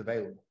tickets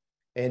available.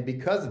 And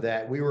because of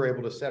that, we were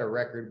able to set a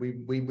record.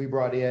 We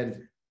brought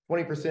in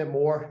 20%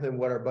 more than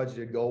what our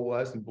budgeted goal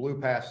was and blew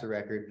past the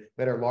record.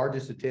 We had our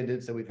largest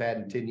attendance that we've had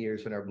in 10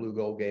 years in our blue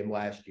gold game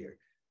last year.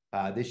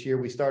 This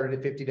year we started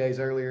it 50 days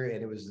earlier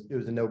and it was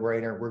a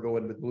no-brainer. We're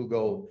going with blue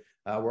gold.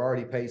 We're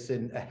already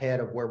pacing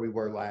ahead of where we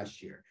were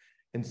last year.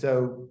 And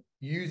so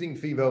using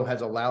FEVO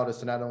has allowed us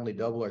to not only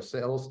double our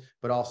sales,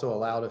 but also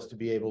allowed us to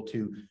be able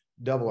to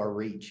double our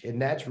reach.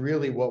 And that's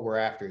really what we're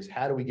after is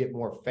how do we get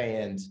more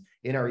fans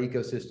in our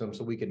ecosystem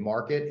so we can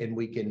market and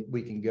we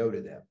can go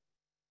to them.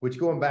 Which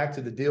going back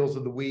to the deals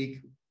of the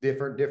week,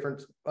 different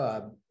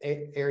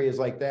areas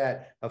like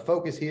that, a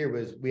focus here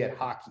was we had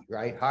hockey,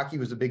 right? Hockey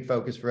was a big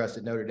focus for us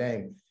at Notre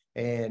Dame.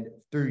 And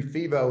through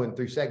FEVO and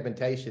through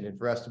segmentation and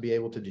for us to be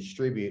able to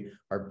distribute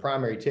our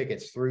primary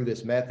tickets through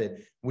this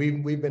method,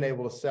 we've been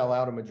able to sell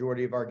out a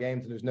majority of our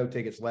games and there's no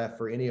tickets left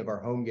for any of our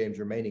home games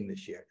remaining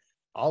this year.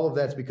 All of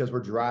that's because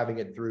we're driving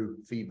it through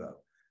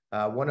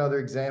FEVO. One other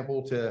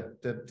example to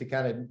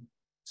kind of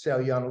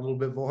sell you on a little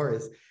bit more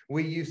is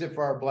we use it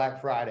for our Black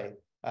Friday.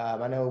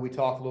 I know we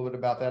talked a little bit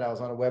about that. I was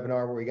on a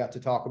webinar where we got to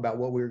talk about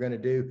what we were going to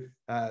do.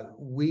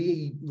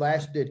 We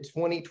last did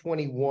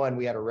 2021,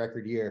 we had a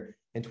record year.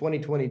 In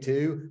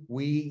 2022,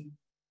 we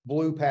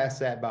blew past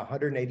that by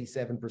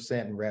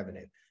 187% in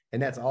revenue. And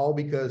that's all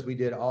because we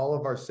did all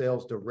of our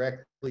sales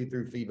directly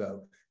through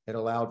FEVO. It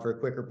allowed for a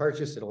quicker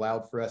purchase. It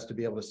allowed for us to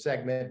be able to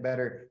segment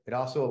better. It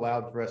also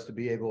allowed for us to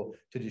be able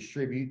to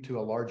distribute to a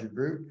larger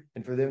group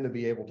and for them to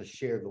be able to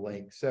share the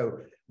link. So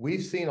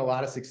we've seen a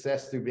lot of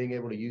success through being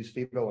able to use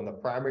FEVO in the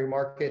primary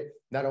market,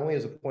 not only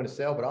as a point of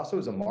sale, but also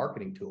as a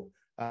marketing tool.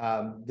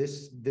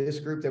 This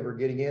group that we're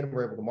getting in,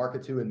 we're able to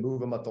market to and move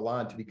them up the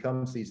line to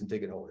become season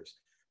ticket holders.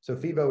 So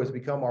FEVO has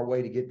become our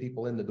way to get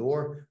people in the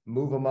door,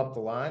 move them up the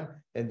line,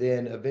 and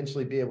then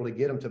eventually be able to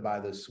get them to buy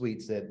those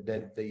suites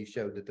that you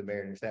showed that the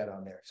Mariners had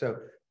on there. So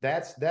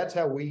that's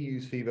how we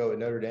use FEVO at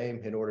Notre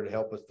Dame in order to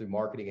help us through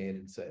marketing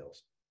and in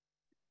sales.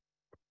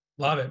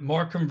 Love it.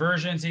 More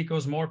conversions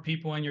equals more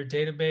people in your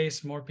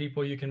database, more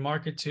people you can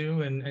market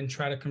to and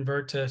try to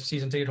convert to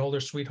season ticket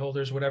holders, suite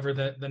holders, whatever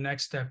the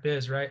next step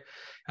is, right?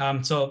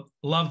 So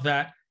love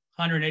that.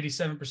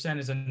 187%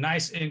 is a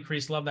nice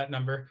increase. Love that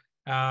number.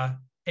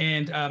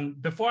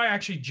 And before I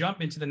actually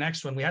jump into the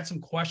next one, we had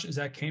some questions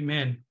that came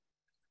in.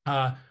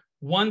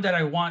 One that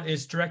I want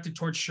is directed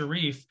towards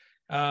Sharif.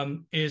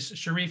 is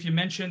Sharif, you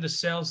mentioned the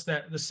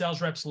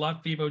sales reps love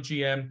FEVO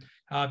GM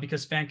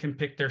because fans can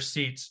pick their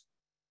seats.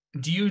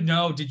 Did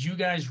you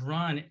guys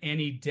run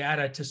any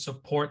data to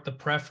support the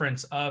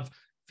preference of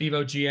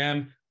FEVO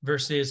GM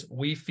versus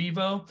We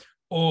FEVO?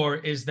 Or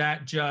is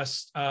that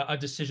just a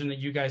decision that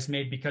you guys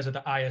made because of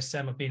the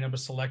ISM of being able to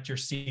select your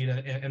seat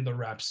in the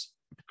reps?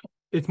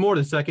 It's more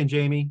the second,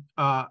 Jamie.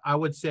 I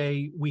would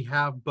say we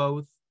have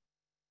both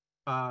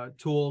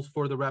tools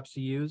for the reps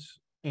to use,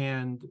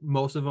 and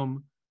most of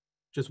them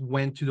just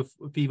went to the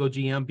FEVO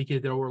GM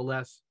because there were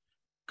less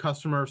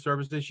customer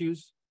service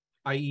issues,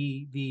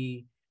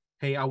 i.e.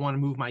 hey, I want to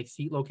move my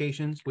seat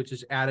locations, which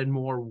has added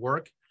more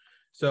work.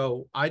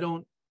 So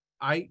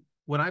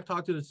when I've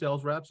talked to the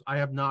sales reps, I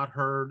have not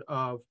heard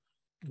of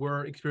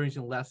we're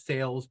experiencing less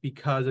sales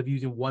because of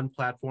using one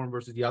platform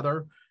versus the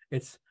other.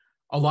 It's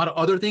a lot of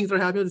other things that are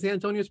happening with the San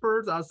Antonio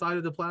Spurs outside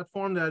of the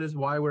platform. That is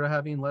why we're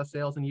having less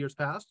sales in years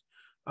past.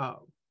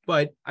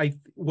 But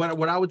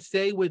what I would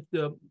say with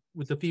the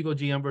FEVO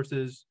GM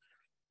versus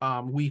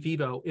We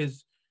FEVO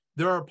is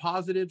there are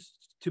positives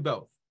to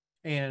both.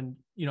 And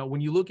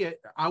when you look at,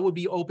 I would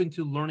be open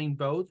to learning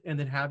both and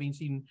then having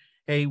seen,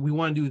 hey, we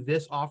want to do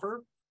this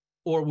offer,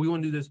 or we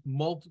want to do this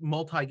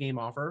multi-game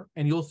offer,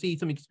 and you'll see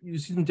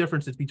some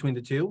differences between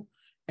the two,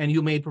 and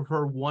you may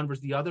prefer one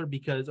versus the other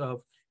because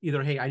of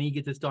either, hey, I need to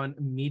get this done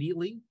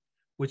immediately,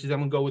 which is I'm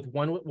gonna go with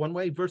one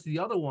way, versus the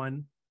other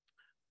one,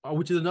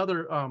 which is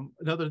another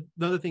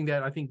thing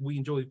that I think we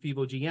enjoy with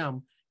FEVO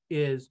GM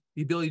is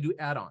the ability to do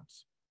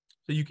add-ons.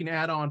 So you can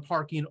add on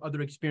parking and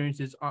other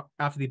experiences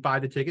after they buy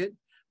the ticket,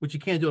 which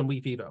you can't do in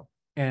We FEVO.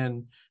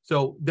 And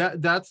so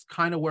that's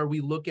kind of where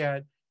we look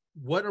at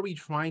what are we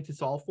trying to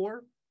solve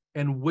for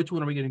and which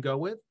one are we going to go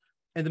with.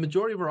 And the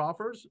majority of our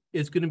offers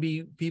is going to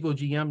be FEVO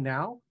GM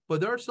now,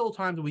 but there are still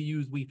times we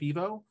use We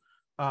FEVO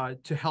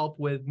to help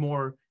with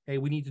more, hey,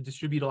 we need to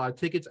distribute a lot of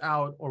tickets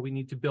out, or we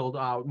need to build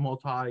out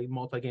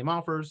multi-game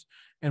offers,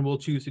 and we'll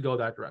choose to go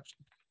that direction.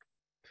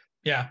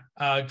 Yeah,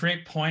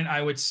 great point.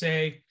 I would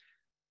say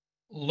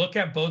look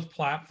at both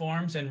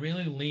platforms and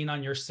really lean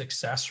on your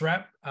success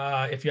rep.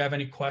 If you have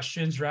any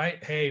questions,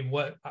 right? Hey,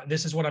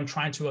 this is what I'm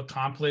trying to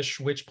accomplish.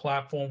 Which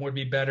platform would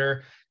be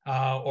better?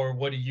 Or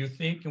what do you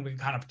think? And we can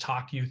kind of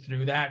talk you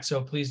through that.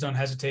 So please don't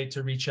hesitate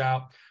to reach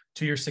out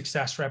to your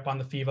success rep on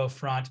the FEVO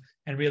front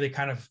and really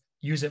kind of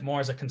use it more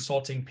as a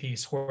consulting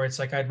piece where it's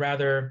like, I'd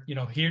rather,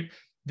 here,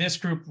 this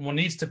group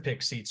needs to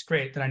pick seats.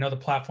 Great. Then I know the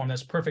platform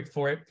that's perfect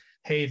for it.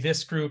 Hey,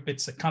 this group,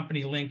 it's a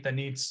company link that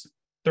needs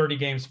 30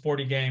 games,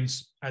 40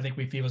 games. I think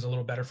We FEVO is a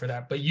little better for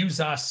that, but use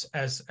us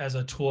as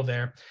a tool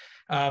there.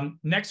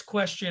 Next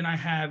question I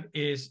have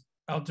is,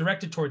 I'll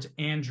direct it towards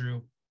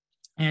Andrew.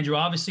 Andrew,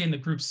 obviously in the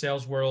group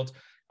sales world,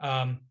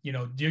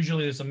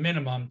 usually there's a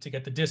minimum to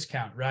get the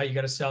discount, right? You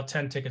got to sell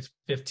 10 tickets,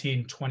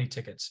 15, 20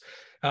 tickets.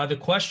 The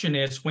question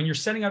is, when you're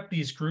setting up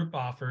these group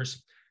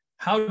offers,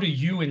 how do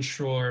you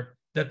ensure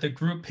that the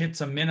group hits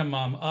a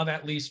minimum of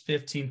at least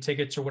 15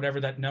 tickets or whatever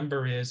that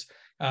number is,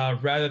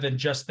 rather than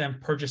just them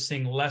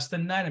purchasing less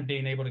than that and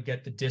being able to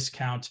get the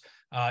discount,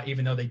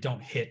 even though they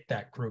don't hit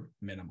that group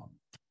minimum?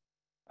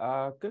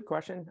 Good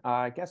question.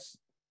 I guess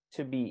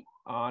to be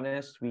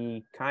honest,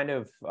 we kind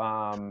of,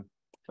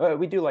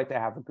 we do like to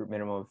have a group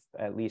minimum of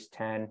at least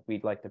 10.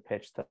 We'd like to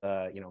pitch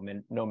the,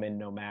 no min,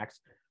 no max.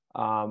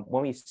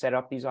 When we set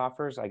up these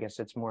offers, I guess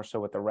it's more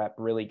so with the rep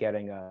really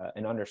getting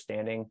an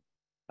understanding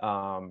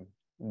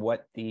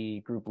what the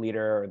group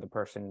leader or the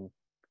person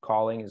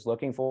calling is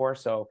looking for.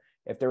 So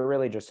if they're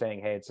really just saying,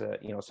 hey, it's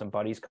some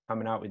buddies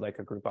coming out, we'd like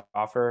a group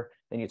offer,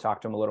 then you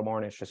talk to them a little more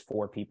and it's just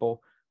 4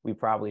 people, we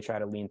probably try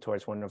to lean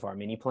towards one of our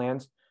mini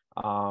plans.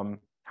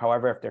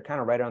 However, if they're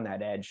kind of right on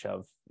that edge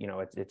of,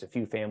 it's a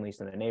few families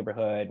in the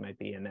neighborhood, might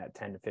be in that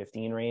 10 to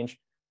 15 range,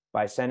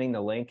 by sending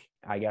the link,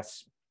 I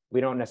guess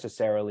we don't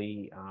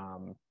necessarily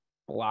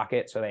block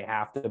it so they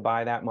have to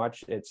buy that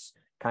much. It's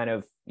kind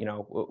of,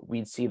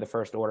 we'd see the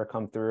first order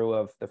come through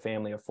of the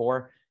family of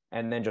 4,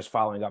 and then just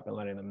following up and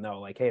letting them know,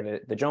 like, hey,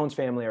 the Jones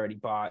family already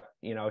bought,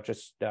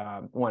 just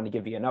wanted to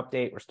give you an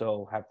update. We're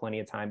still have plenty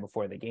of time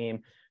before the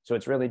game. So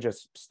it's really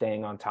just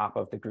staying on top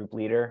of the group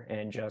leader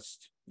and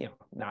just,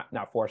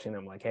 not forcing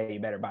them like, hey, you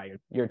better buy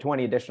your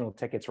 20 additional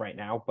tickets right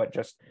now, but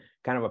just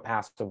kind of a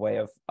passive way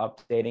of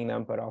updating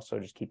them, but also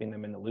just keeping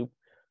them in the loop.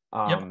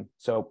 Yep.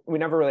 So we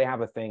never really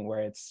have a thing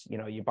where it's,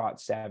 you bought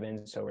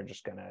 7, so we're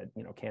just gonna,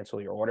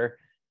 cancel your order.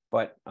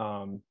 But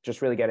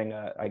just really getting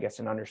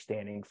an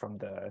understanding from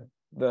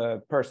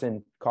the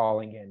person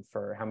calling in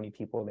for how many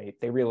people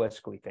they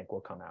realistically think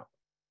will come out.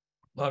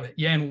 Love it.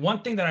 Yeah. And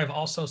one thing that I've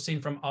also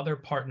seen from other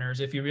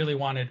partners, if you really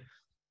wanted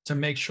to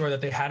make sure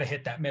that they had to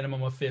hit that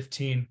minimum of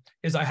 15,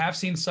 is I have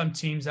seen some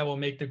teams that will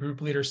make the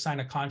group leaders sign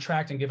a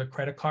contract and give a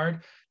credit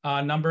card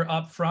number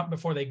up front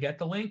before they get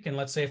the link. And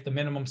let's say if the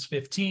minimum's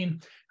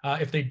 15,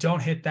 if they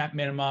don't hit that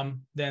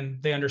minimum, then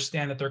they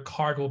understand that their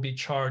card will be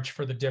charged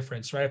for the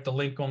difference, right? If the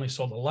link only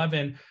sold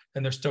 11,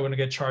 then they're still going to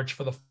get charged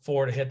for the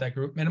 4 to hit that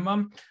group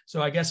minimum.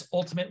 So I guess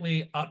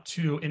ultimately up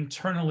to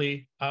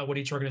internally what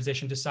each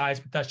organization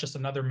decides, but that's just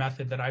another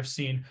method that I've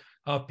seen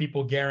of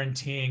people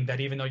guaranteeing that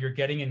even though you're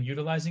getting and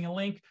utilizing a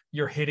link,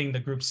 you're hitting the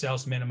group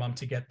sales minimum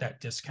to get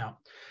that discount.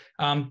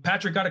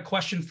 Patrick, got a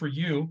question for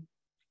you.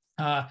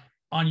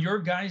 On your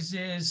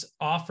guys'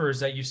 offers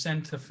that you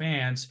send to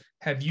fans,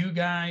 have you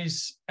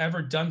guys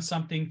ever done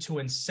something to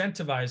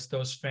incentivize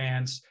those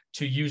fans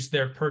to use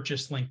their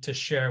purchase link to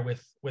share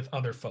with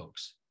other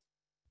folks?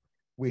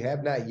 We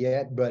have not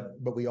yet, but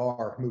we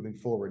are moving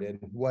forward. And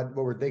what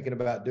we're thinking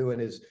about doing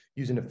is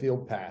using a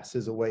field pass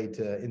as a way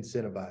to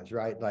incentivize,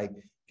 right? Like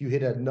if you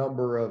hit a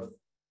number of,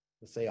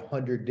 let's say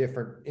 100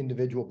 different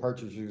individual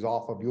purchasers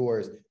off of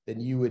yours, then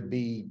you would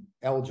be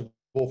eligible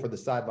for the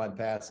sideline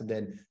pass, and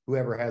then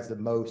whoever has the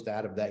most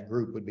out of that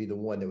group would be the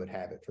one that would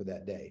have it for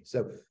that day.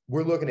 So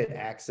we're looking at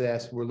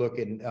access. We're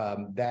looking,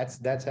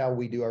 that's how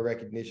we do our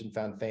recognition.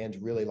 Found fans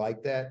really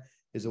like that,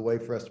 is a way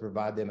for us to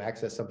provide them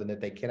access, something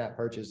that they cannot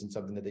purchase and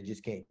something that they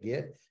just can't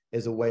get,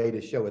 as a way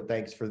to show a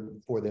thanks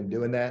for them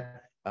doing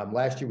that.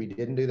 Last year we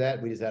didn't do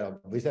that. We just had a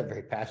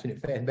very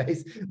passionate fan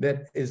base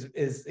that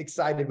is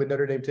excited when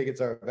Notre Dame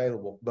tickets are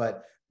available.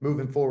 But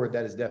moving forward,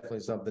 that is definitely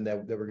something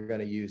that we're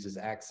going to use as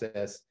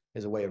access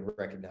as a way of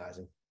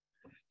recognizing.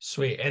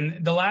 Sweet.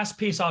 And the last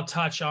piece I'll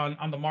touch on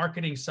the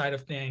marketing side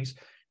of things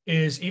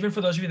is, even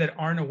for those of you that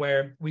aren't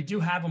aware, we do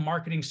have a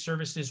marketing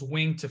services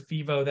wing to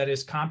FEVO that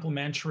is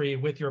complementary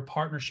with your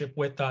partnership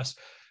with us.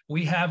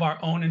 We have our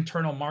own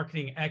internal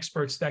marketing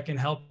experts that can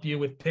help you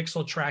with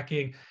pixel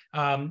tracking,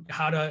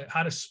 how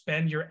to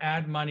spend your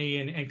ad money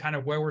and kind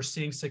of where we're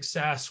seeing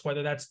success,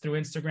 whether that's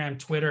through Instagram,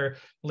 Twitter,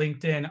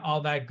 LinkedIn,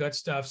 all that good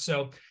stuff.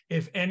 So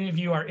if any of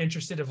you are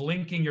interested of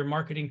linking your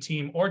marketing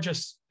team or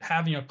just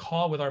having a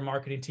call with our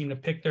marketing team to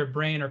pick their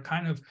brain or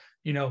kind of,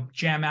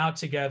 jam out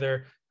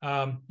together,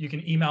 you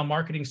can email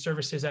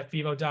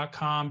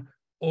marketingservices@fevo.com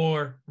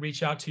or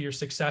reach out to your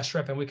success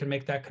rep and we can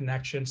make that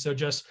connection. So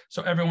just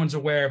so everyone's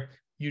aware,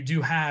 you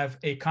do have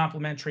a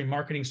complimentary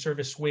marketing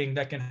service wing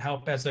that can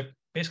help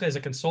basically as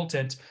a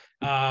consultant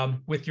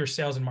with your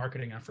sales and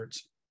marketing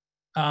efforts.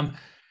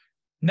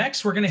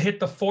 Next, we're going to hit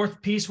the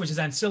fourth piece, which is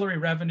ancillary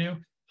revenue.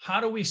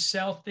 How do we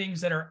sell things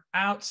that are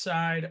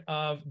outside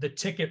of the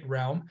ticket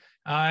realm?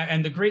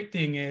 And the great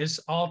thing is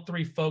all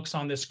three folks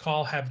on this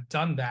call have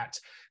done that.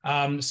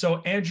 So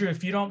Andrew,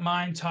 if you don't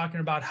mind talking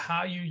about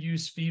how you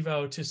use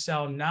FEVO to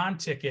sell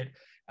non-ticket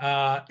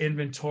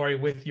inventory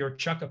with your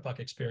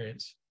Chuck-a-Puck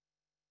experience.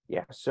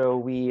 Yeah, so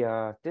we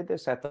did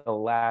this at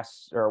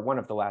one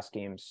of the last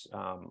games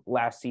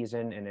last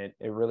season, and it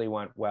really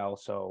went well.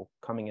 So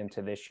coming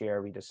into this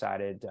year, we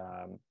decided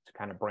to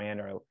kind of brand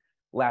our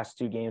last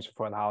two games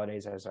before the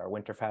holidays as our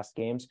Winterfest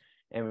games,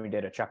 and we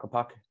did a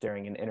Chuck-a-Puck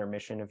during an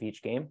intermission of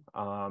each game.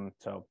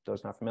 So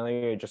those not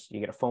familiar, you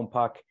get a foam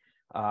puck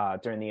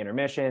during the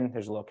intermission.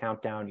 There's a little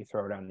countdown. You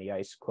throw it on the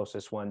ice.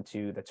 Closest one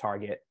to the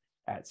target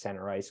at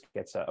center ice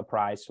gets a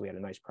prize. So we had a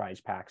nice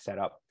prize pack set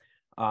up.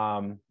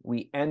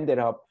 We ended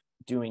up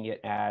doing it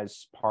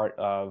as part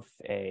of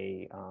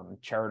a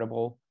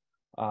charitable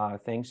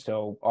thing.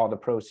 So all the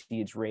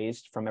proceeds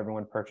raised from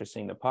everyone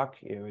purchasing the puck,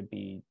 it would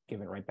be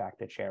given right back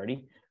to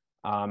charity.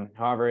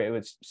 However, it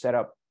was set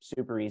up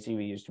super easy.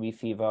 We used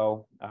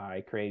FEVO.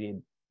 I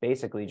created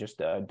basically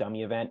just a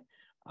dummy event.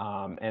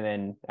 And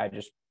then I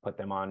just put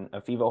them on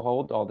a FEVO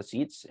hold, all the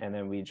seats, and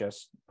then we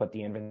just put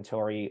the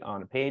inventory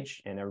on a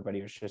page and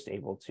everybody was just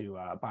able to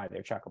buy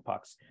their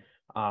Chuck-a-Pucks.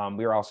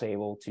 We were also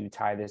able to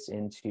tie this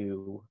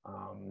into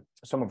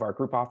some of our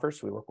group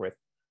offers. We work with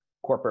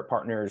corporate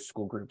partners,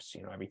 school groups,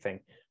 everything.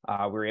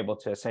 We were able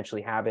to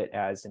essentially have it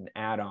as an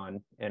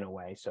add-on in a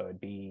way. So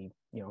it'd be,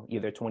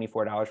 either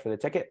 $24 for the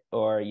ticket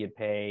or you'd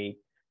pay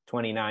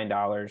 $29,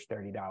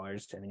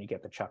 $30, and then you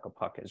get the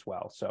Chuck-a-Puck as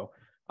well. So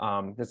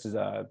this is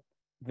a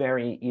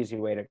very easy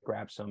way to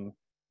grab some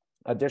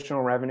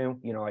additional revenue.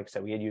 Like I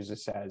said, we had used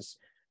this as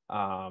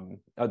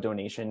a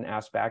donation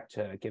aspect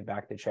to give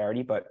back to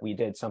charity, but we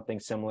did something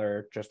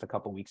similar just a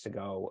couple weeks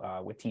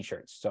ago with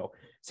t-shirts. So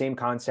same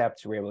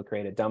concept, we were able to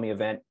create a dummy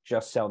event,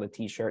 just sell the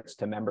t-shirts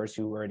to members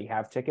who already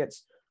have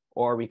tickets,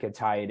 or we could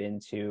tie it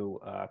into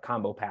a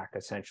combo pack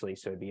essentially.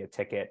 So it'd be a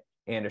ticket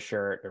and a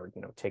shirt, or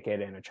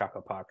ticket and a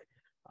Chuck-a-Puck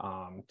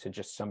to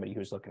just somebody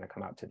who's looking to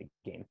come out to the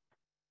game.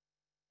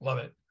 Love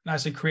it.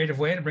 Nice and creative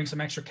way to bring some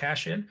extra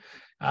cash in.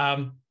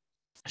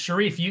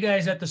 Sharif, you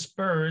guys at the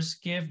Spurs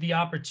give the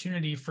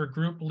opportunity for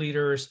group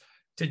leaders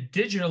to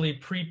digitally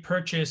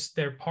pre-purchase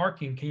their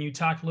parking. Can you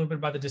talk a little bit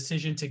about the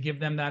decision to give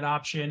them that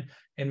option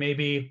and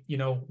maybe,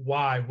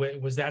 why?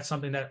 Was that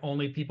something that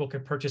only people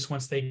could purchase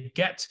once they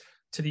get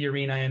to the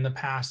arena in the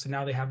past, and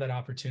now they have that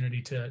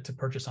opportunity to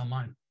purchase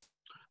online?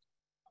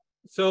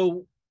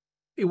 So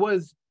it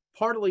was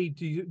partly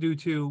due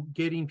to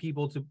getting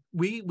people to,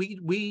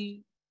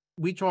 we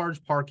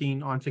charge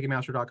parking on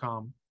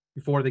Ticketmaster.com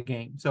before the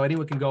game. So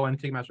anyone can go on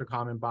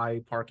Ticketmaster.com and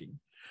buy parking.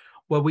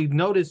 What we've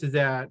noticed is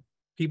that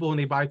people, when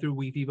they buy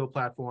through Use FEVO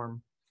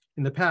platform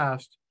in the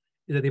past,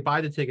 is that they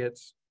buy the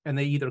tickets and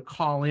they either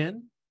call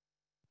in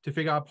to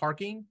figure out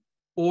parking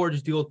or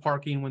just deal with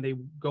parking when they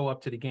go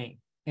up to the game.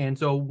 And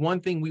so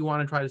one thing we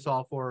want to try to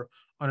solve for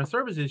on a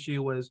service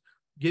issue was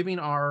giving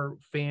our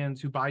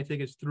fans who buy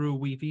tickets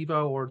through Use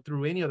FEVO or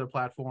through any other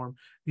platform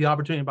the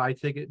opportunity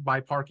to buy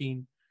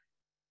parking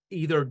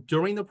either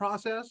during the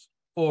process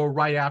or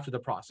right after the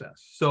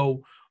process.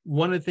 So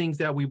one of the things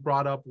that we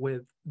brought up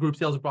with group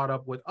sales brought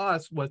up with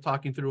us was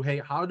talking through,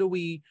 hey, how do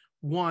we,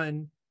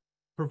 one,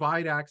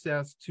 provide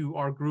access to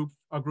our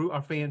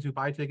fans who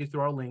buy tickets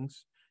through our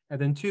links, and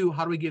then two,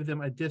 how do we give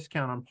them a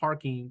discount on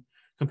parking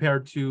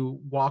compared to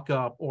walk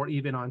up or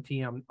even on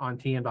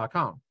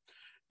tn.com.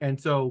 And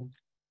so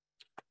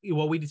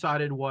what we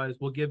decided was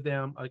we'll give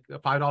them a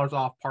 $5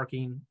 off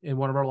parking in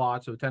one of our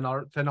lots, so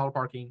 $10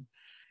 parking,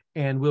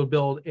 and we'll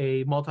build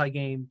a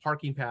multi-game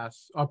parking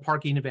pass, a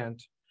parking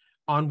event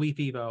on Use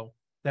FEVO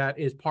that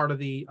is part of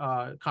the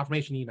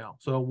confirmation email.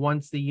 So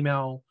once they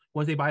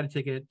buy the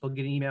ticket, they'll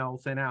get an email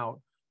sent out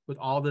with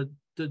all the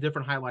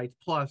different highlights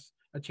plus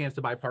a chance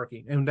to buy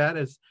parking. And that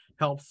has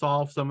helped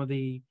solve some of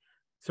the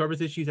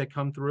service issues that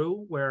come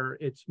through where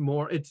it's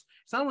not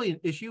really an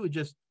issue, it's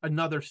just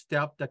another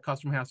step that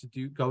customer has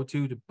to go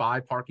to buy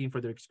parking for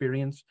their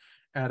experience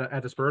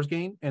at a Spurs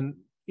game. And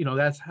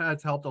that's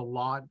helped a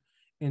lot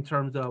in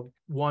terms of,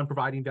 one,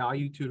 providing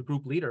value to the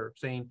group leader,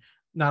 saying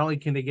not only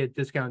can they get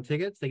discounted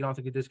tickets, they can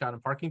also get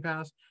discounted parking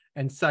pass,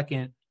 and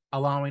second,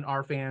 allowing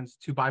our fans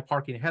to buy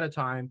parking ahead of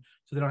time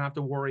so they don't have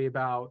to worry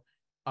about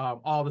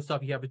all the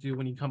stuff you have to do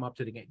when you come up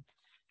to the game.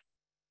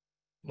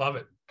 Love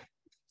it.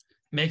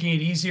 Making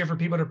it easier for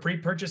people to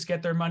pre-purchase,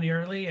 get their money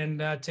early,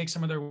 and take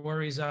some of their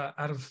worries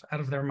out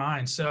of their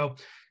minds. So,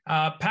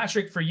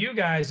 Patrick, for you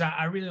guys,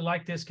 I really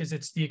like this because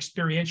it's the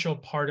experiential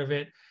part of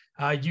it.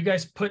 You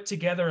guys put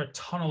together a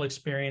tunnel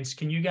experience.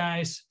 Can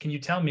you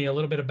tell me a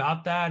little bit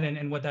about that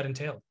and what that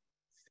entailed?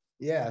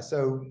 Yeah,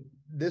 so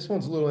this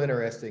one's a little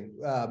interesting.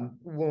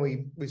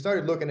 When we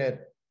started looking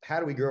at how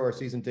do we grow our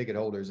season ticket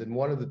holders, and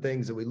one of the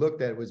things that we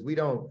looked at was we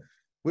don't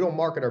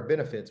market our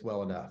benefits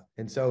well enough.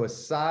 And so a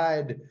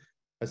side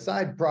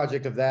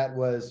project of that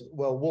was,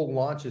 well, we'll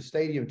launch a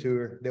stadium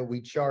tour that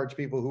we charge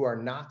people who are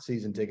not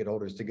season ticket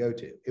holders to go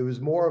to. It was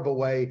more of a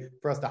way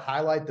for us to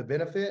highlight the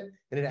benefit,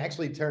 and it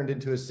actually turned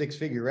into a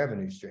 6-figure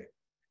revenue stream.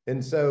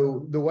 And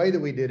so the way that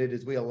we did it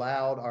is we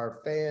allowed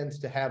our fans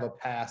to have a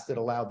pass that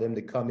allowed them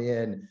to come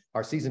in,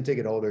 our season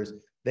ticket holders.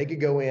 They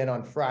could go in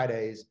on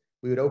Fridays.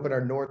 We would open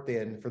our north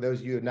end. For those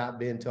of you who have not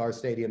been to our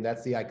stadium,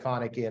 that's the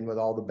iconic end with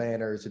all the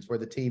banners. It's where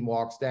the team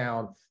walks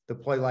down, the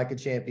Play Like a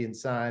Champion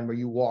sign, where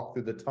you walk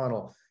through the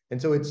tunnel.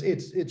 And so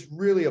it's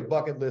really a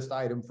bucket list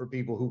item for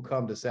people who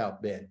come to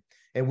South Bend.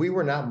 And we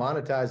were not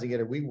monetizing it,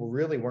 or we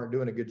really weren't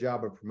doing a good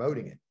job of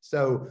promoting it.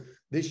 So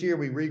this year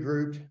we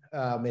regrouped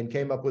and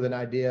came up with an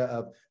idea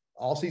of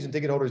all season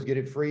ticket holders get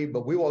it free,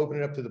 but we will open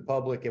it up to the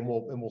public and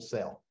we'll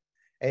sell.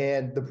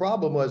 And the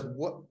problem was,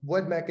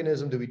 what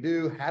mechanism do we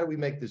do? How do we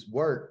make this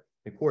work?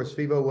 Of course,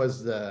 FEVO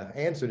was the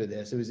answer to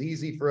this. It was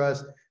easy for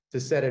us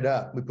to set it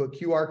up. We put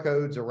QR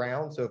codes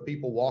around, so if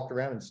people walked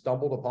around and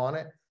stumbled upon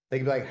it, they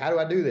could be like, how do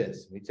I do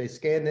this? We'd say,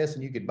 scan this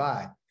and you could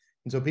buy.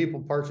 And so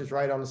people purchase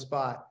right on the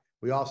spot.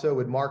 We also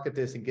would market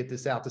this and get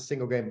this out to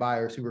single game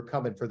buyers who were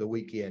coming for the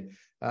weekend.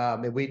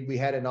 And we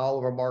had it in all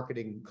of our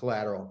marketing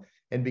collateral.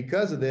 And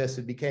because of this,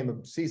 it became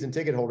a season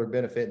ticket holder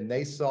benefit, and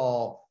they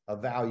saw a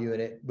value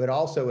in it, but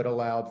also it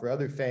allowed for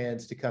other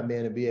fans to come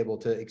in and be able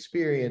to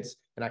experience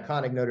an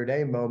iconic Notre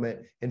Dame moment,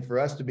 and for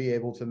us to be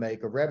able to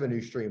make a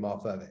revenue stream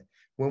off of it.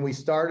 When we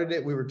started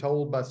it, we were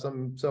told by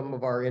some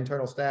of our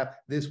internal staff,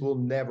 this will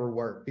never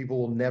work. People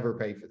will never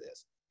pay for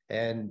this.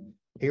 And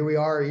here we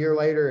are a year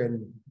later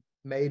and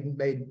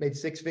made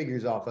 6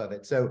 figures off of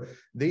it. So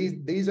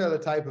these are the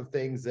type of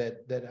things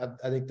that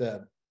I think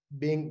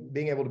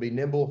being able to be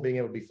nimble, being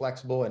able to be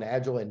flexible and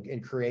agile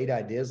and create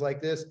ideas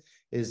like this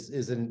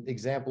is an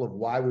example of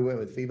why we went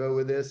with FEVO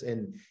with this.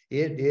 And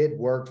it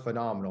worked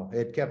phenomenal.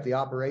 It kept the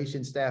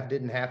operations staff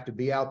didn't have to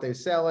be out there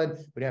selling.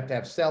 We didn't have to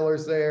have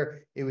sellers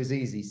there. It was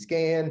easy.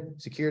 Scan,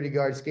 security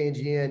guard scans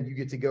you in, you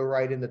get to go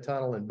right in the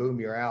tunnel and boom,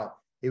 you're out.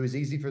 It was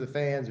easy for the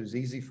fans. It was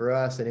easy for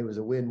us. And it was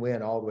a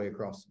win-win all the way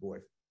across the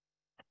board.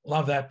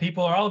 Love that.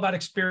 People are all about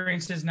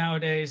experiences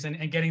nowadays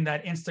and getting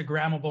that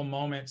Instagrammable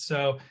moment.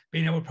 So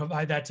being able to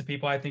provide that to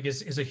people, I think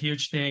is a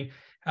huge thing.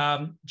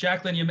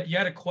 Jacqueline, you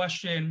had a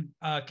question.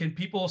 Can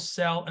people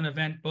sell an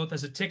event both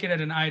as a ticket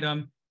at an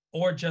item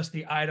or just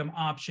the item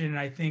option? And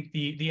I think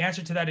the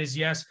answer to that is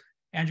yes.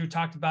 Andrew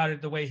talked about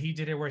it the way he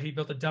did it, where he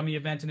built a dummy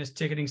event in his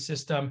ticketing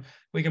system.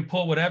 We can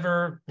pull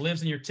whatever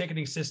lives in your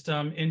ticketing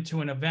system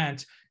into an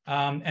event,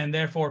 and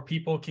therefore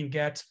people can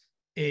get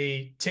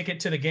a ticket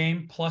to the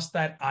game plus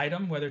that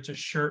item, whether it's a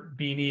shirt,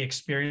 beanie,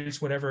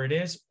 experience, whatever it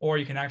is, or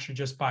you can actually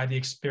just buy the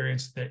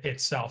experience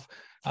itself.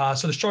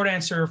 So the short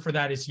answer for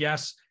that is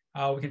yes.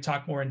 We can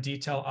talk more in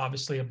detail,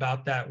 obviously,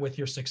 about that with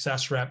your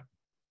success rep.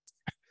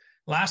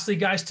 Lastly,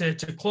 guys, to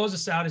close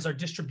us out is our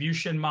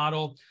distribution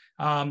model.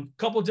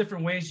 Couple of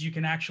different ways you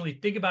can actually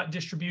think about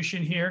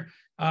distribution here.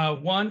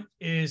 One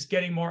is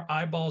getting more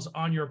eyeballs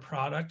on your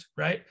product,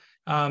 right?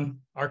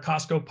 Our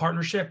Costco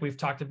partnership, we've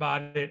talked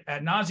about it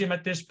ad nauseum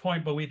at this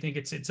point, but we think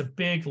it's a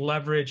big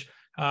leverage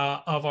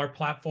of our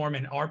platform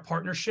and our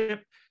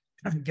partnership.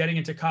 getting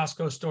into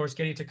Costco stores,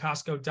 getting to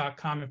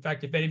Costco.com. In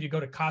fact, if any of you go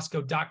to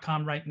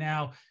Costco.com right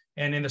now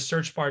and in the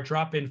search bar,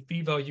 drop in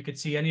FEVO, you can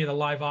see any of the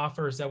live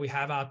offers that we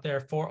have out there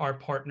for our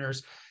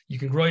partners. You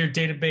can grow your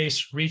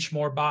database, reach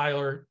more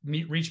buyers,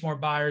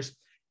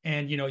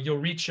 and you'll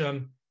reach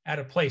them at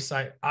a place.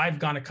 I've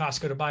gone to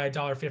Costco to buy a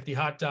 $1.50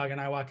 hot dog,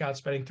 and I walk out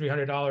spending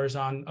 $300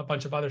 on a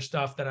bunch of other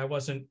stuff that I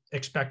wasn't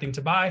expecting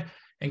to buy,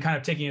 and kind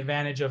of taking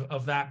advantage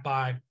of that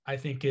buy, I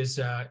think is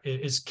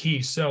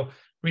key. So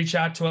reach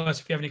out to us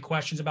if you have any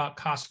questions about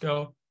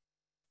Costco.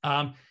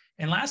 And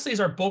lastly is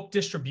our bulk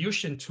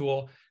distribution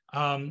tool.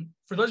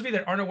 For those of you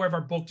that aren't aware of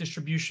our bulk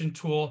distribution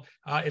tool,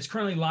 it's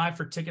currently live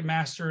for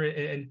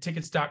Ticketmaster and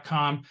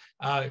tickets.com.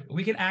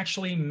 We can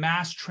actually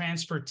mass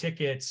transfer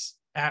tickets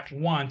at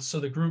once, so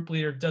the group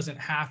leader doesn't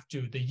have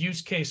to. The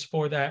use case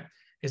for that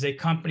is a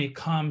company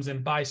comes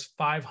and buys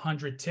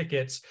 500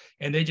 tickets,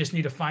 and they just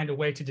need to find a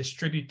way to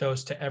distribute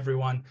those to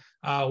everyone.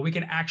 We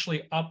can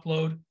actually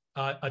upload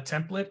a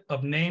template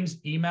of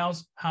names,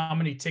 emails, how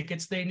many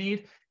tickets they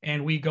need,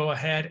 and we go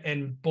ahead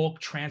and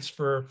bulk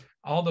transfer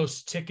all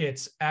those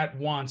tickets at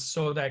once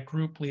so that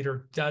group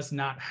leader does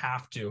not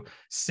have to.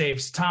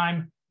 Saves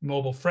time,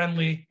 mobile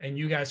friendly, and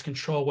you guys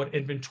control what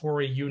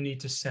inventory you need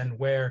to send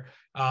where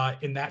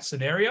in that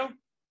scenario.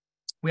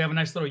 We have a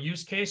nice little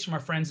use case from our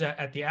friends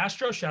at the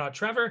Astro. Shout out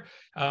Trevor.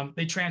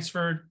 They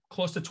transferred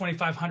close to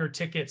 2,500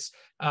 tickets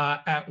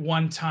at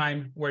one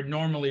time, where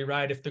normally,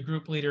 right, if the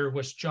group leader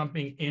was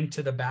jumping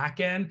into the back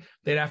end,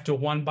 they'd have to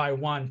one by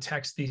one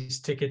text these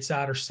tickets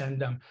out or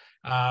send them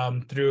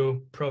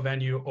through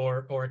ProVenue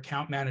or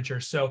account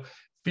manager. So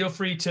feel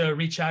free to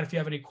reach out if you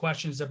have any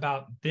questions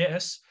about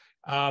this.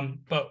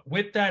 But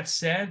with that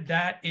said,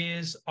 that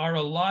is our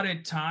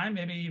allotted time,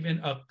 maybe even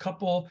a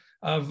couple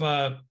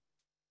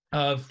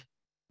of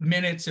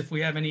minutes if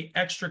we have any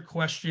extra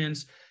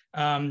questions.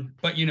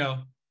 But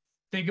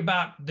think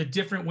about the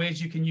different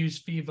ways you can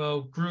use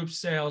FEVO: group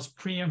sales,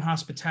 premium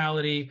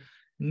hospitality,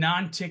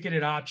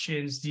 non-ticketed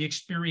options. The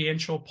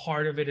experiential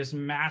part of it is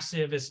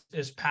massive.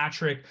 As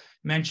Patrick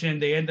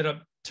mentioned, they ended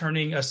up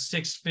turning a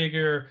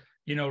six-figure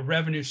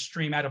revenue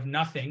stream out of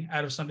nothing,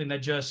 out of something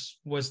that just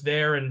was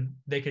there and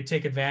they could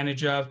take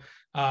advantage of.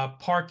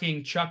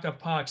 Parking,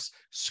 chuck-a-pucks,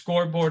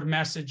 scoreboard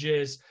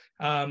messages,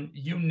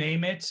 you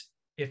name it.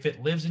 If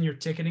it lives in your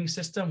ticketing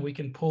system, we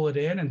can pull it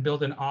in and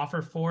build an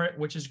offer for it,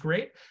 which is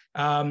great.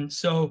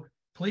 So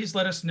please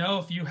let us know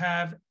if you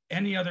have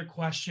any other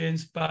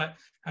questions. But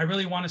I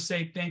really want to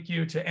say thank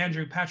you to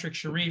Andrew, Patrick,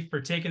 Sharif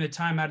for taking the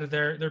time out of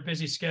their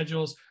busy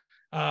schedules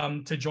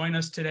to join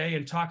us today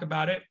and talk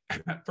about it.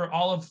 For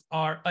all of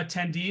our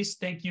attendees,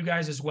 thank you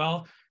guys as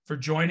well for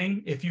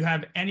joining. If you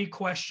have any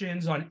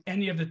questions on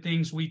any of the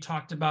things we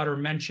talked about or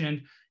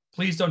mentioned,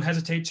 please don't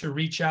hesitate to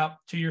reach out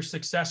to your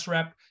success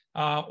rep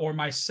or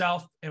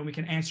myself, and we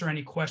can answer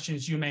any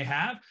questions you may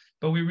have.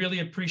 But we really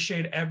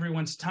appreciate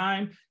everyone's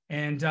time,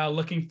 and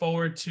looking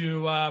forward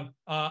to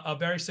a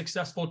very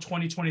successful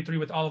 2023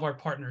 with all of our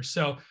partners.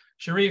 So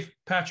Sharif,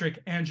 Patrick,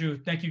 Andrew,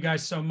 thank you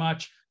guys so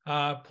much.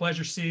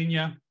 Pleasure seeing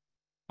you.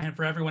 And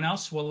for everyone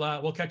else,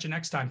 we'll catch you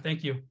next time.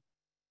 Thank you.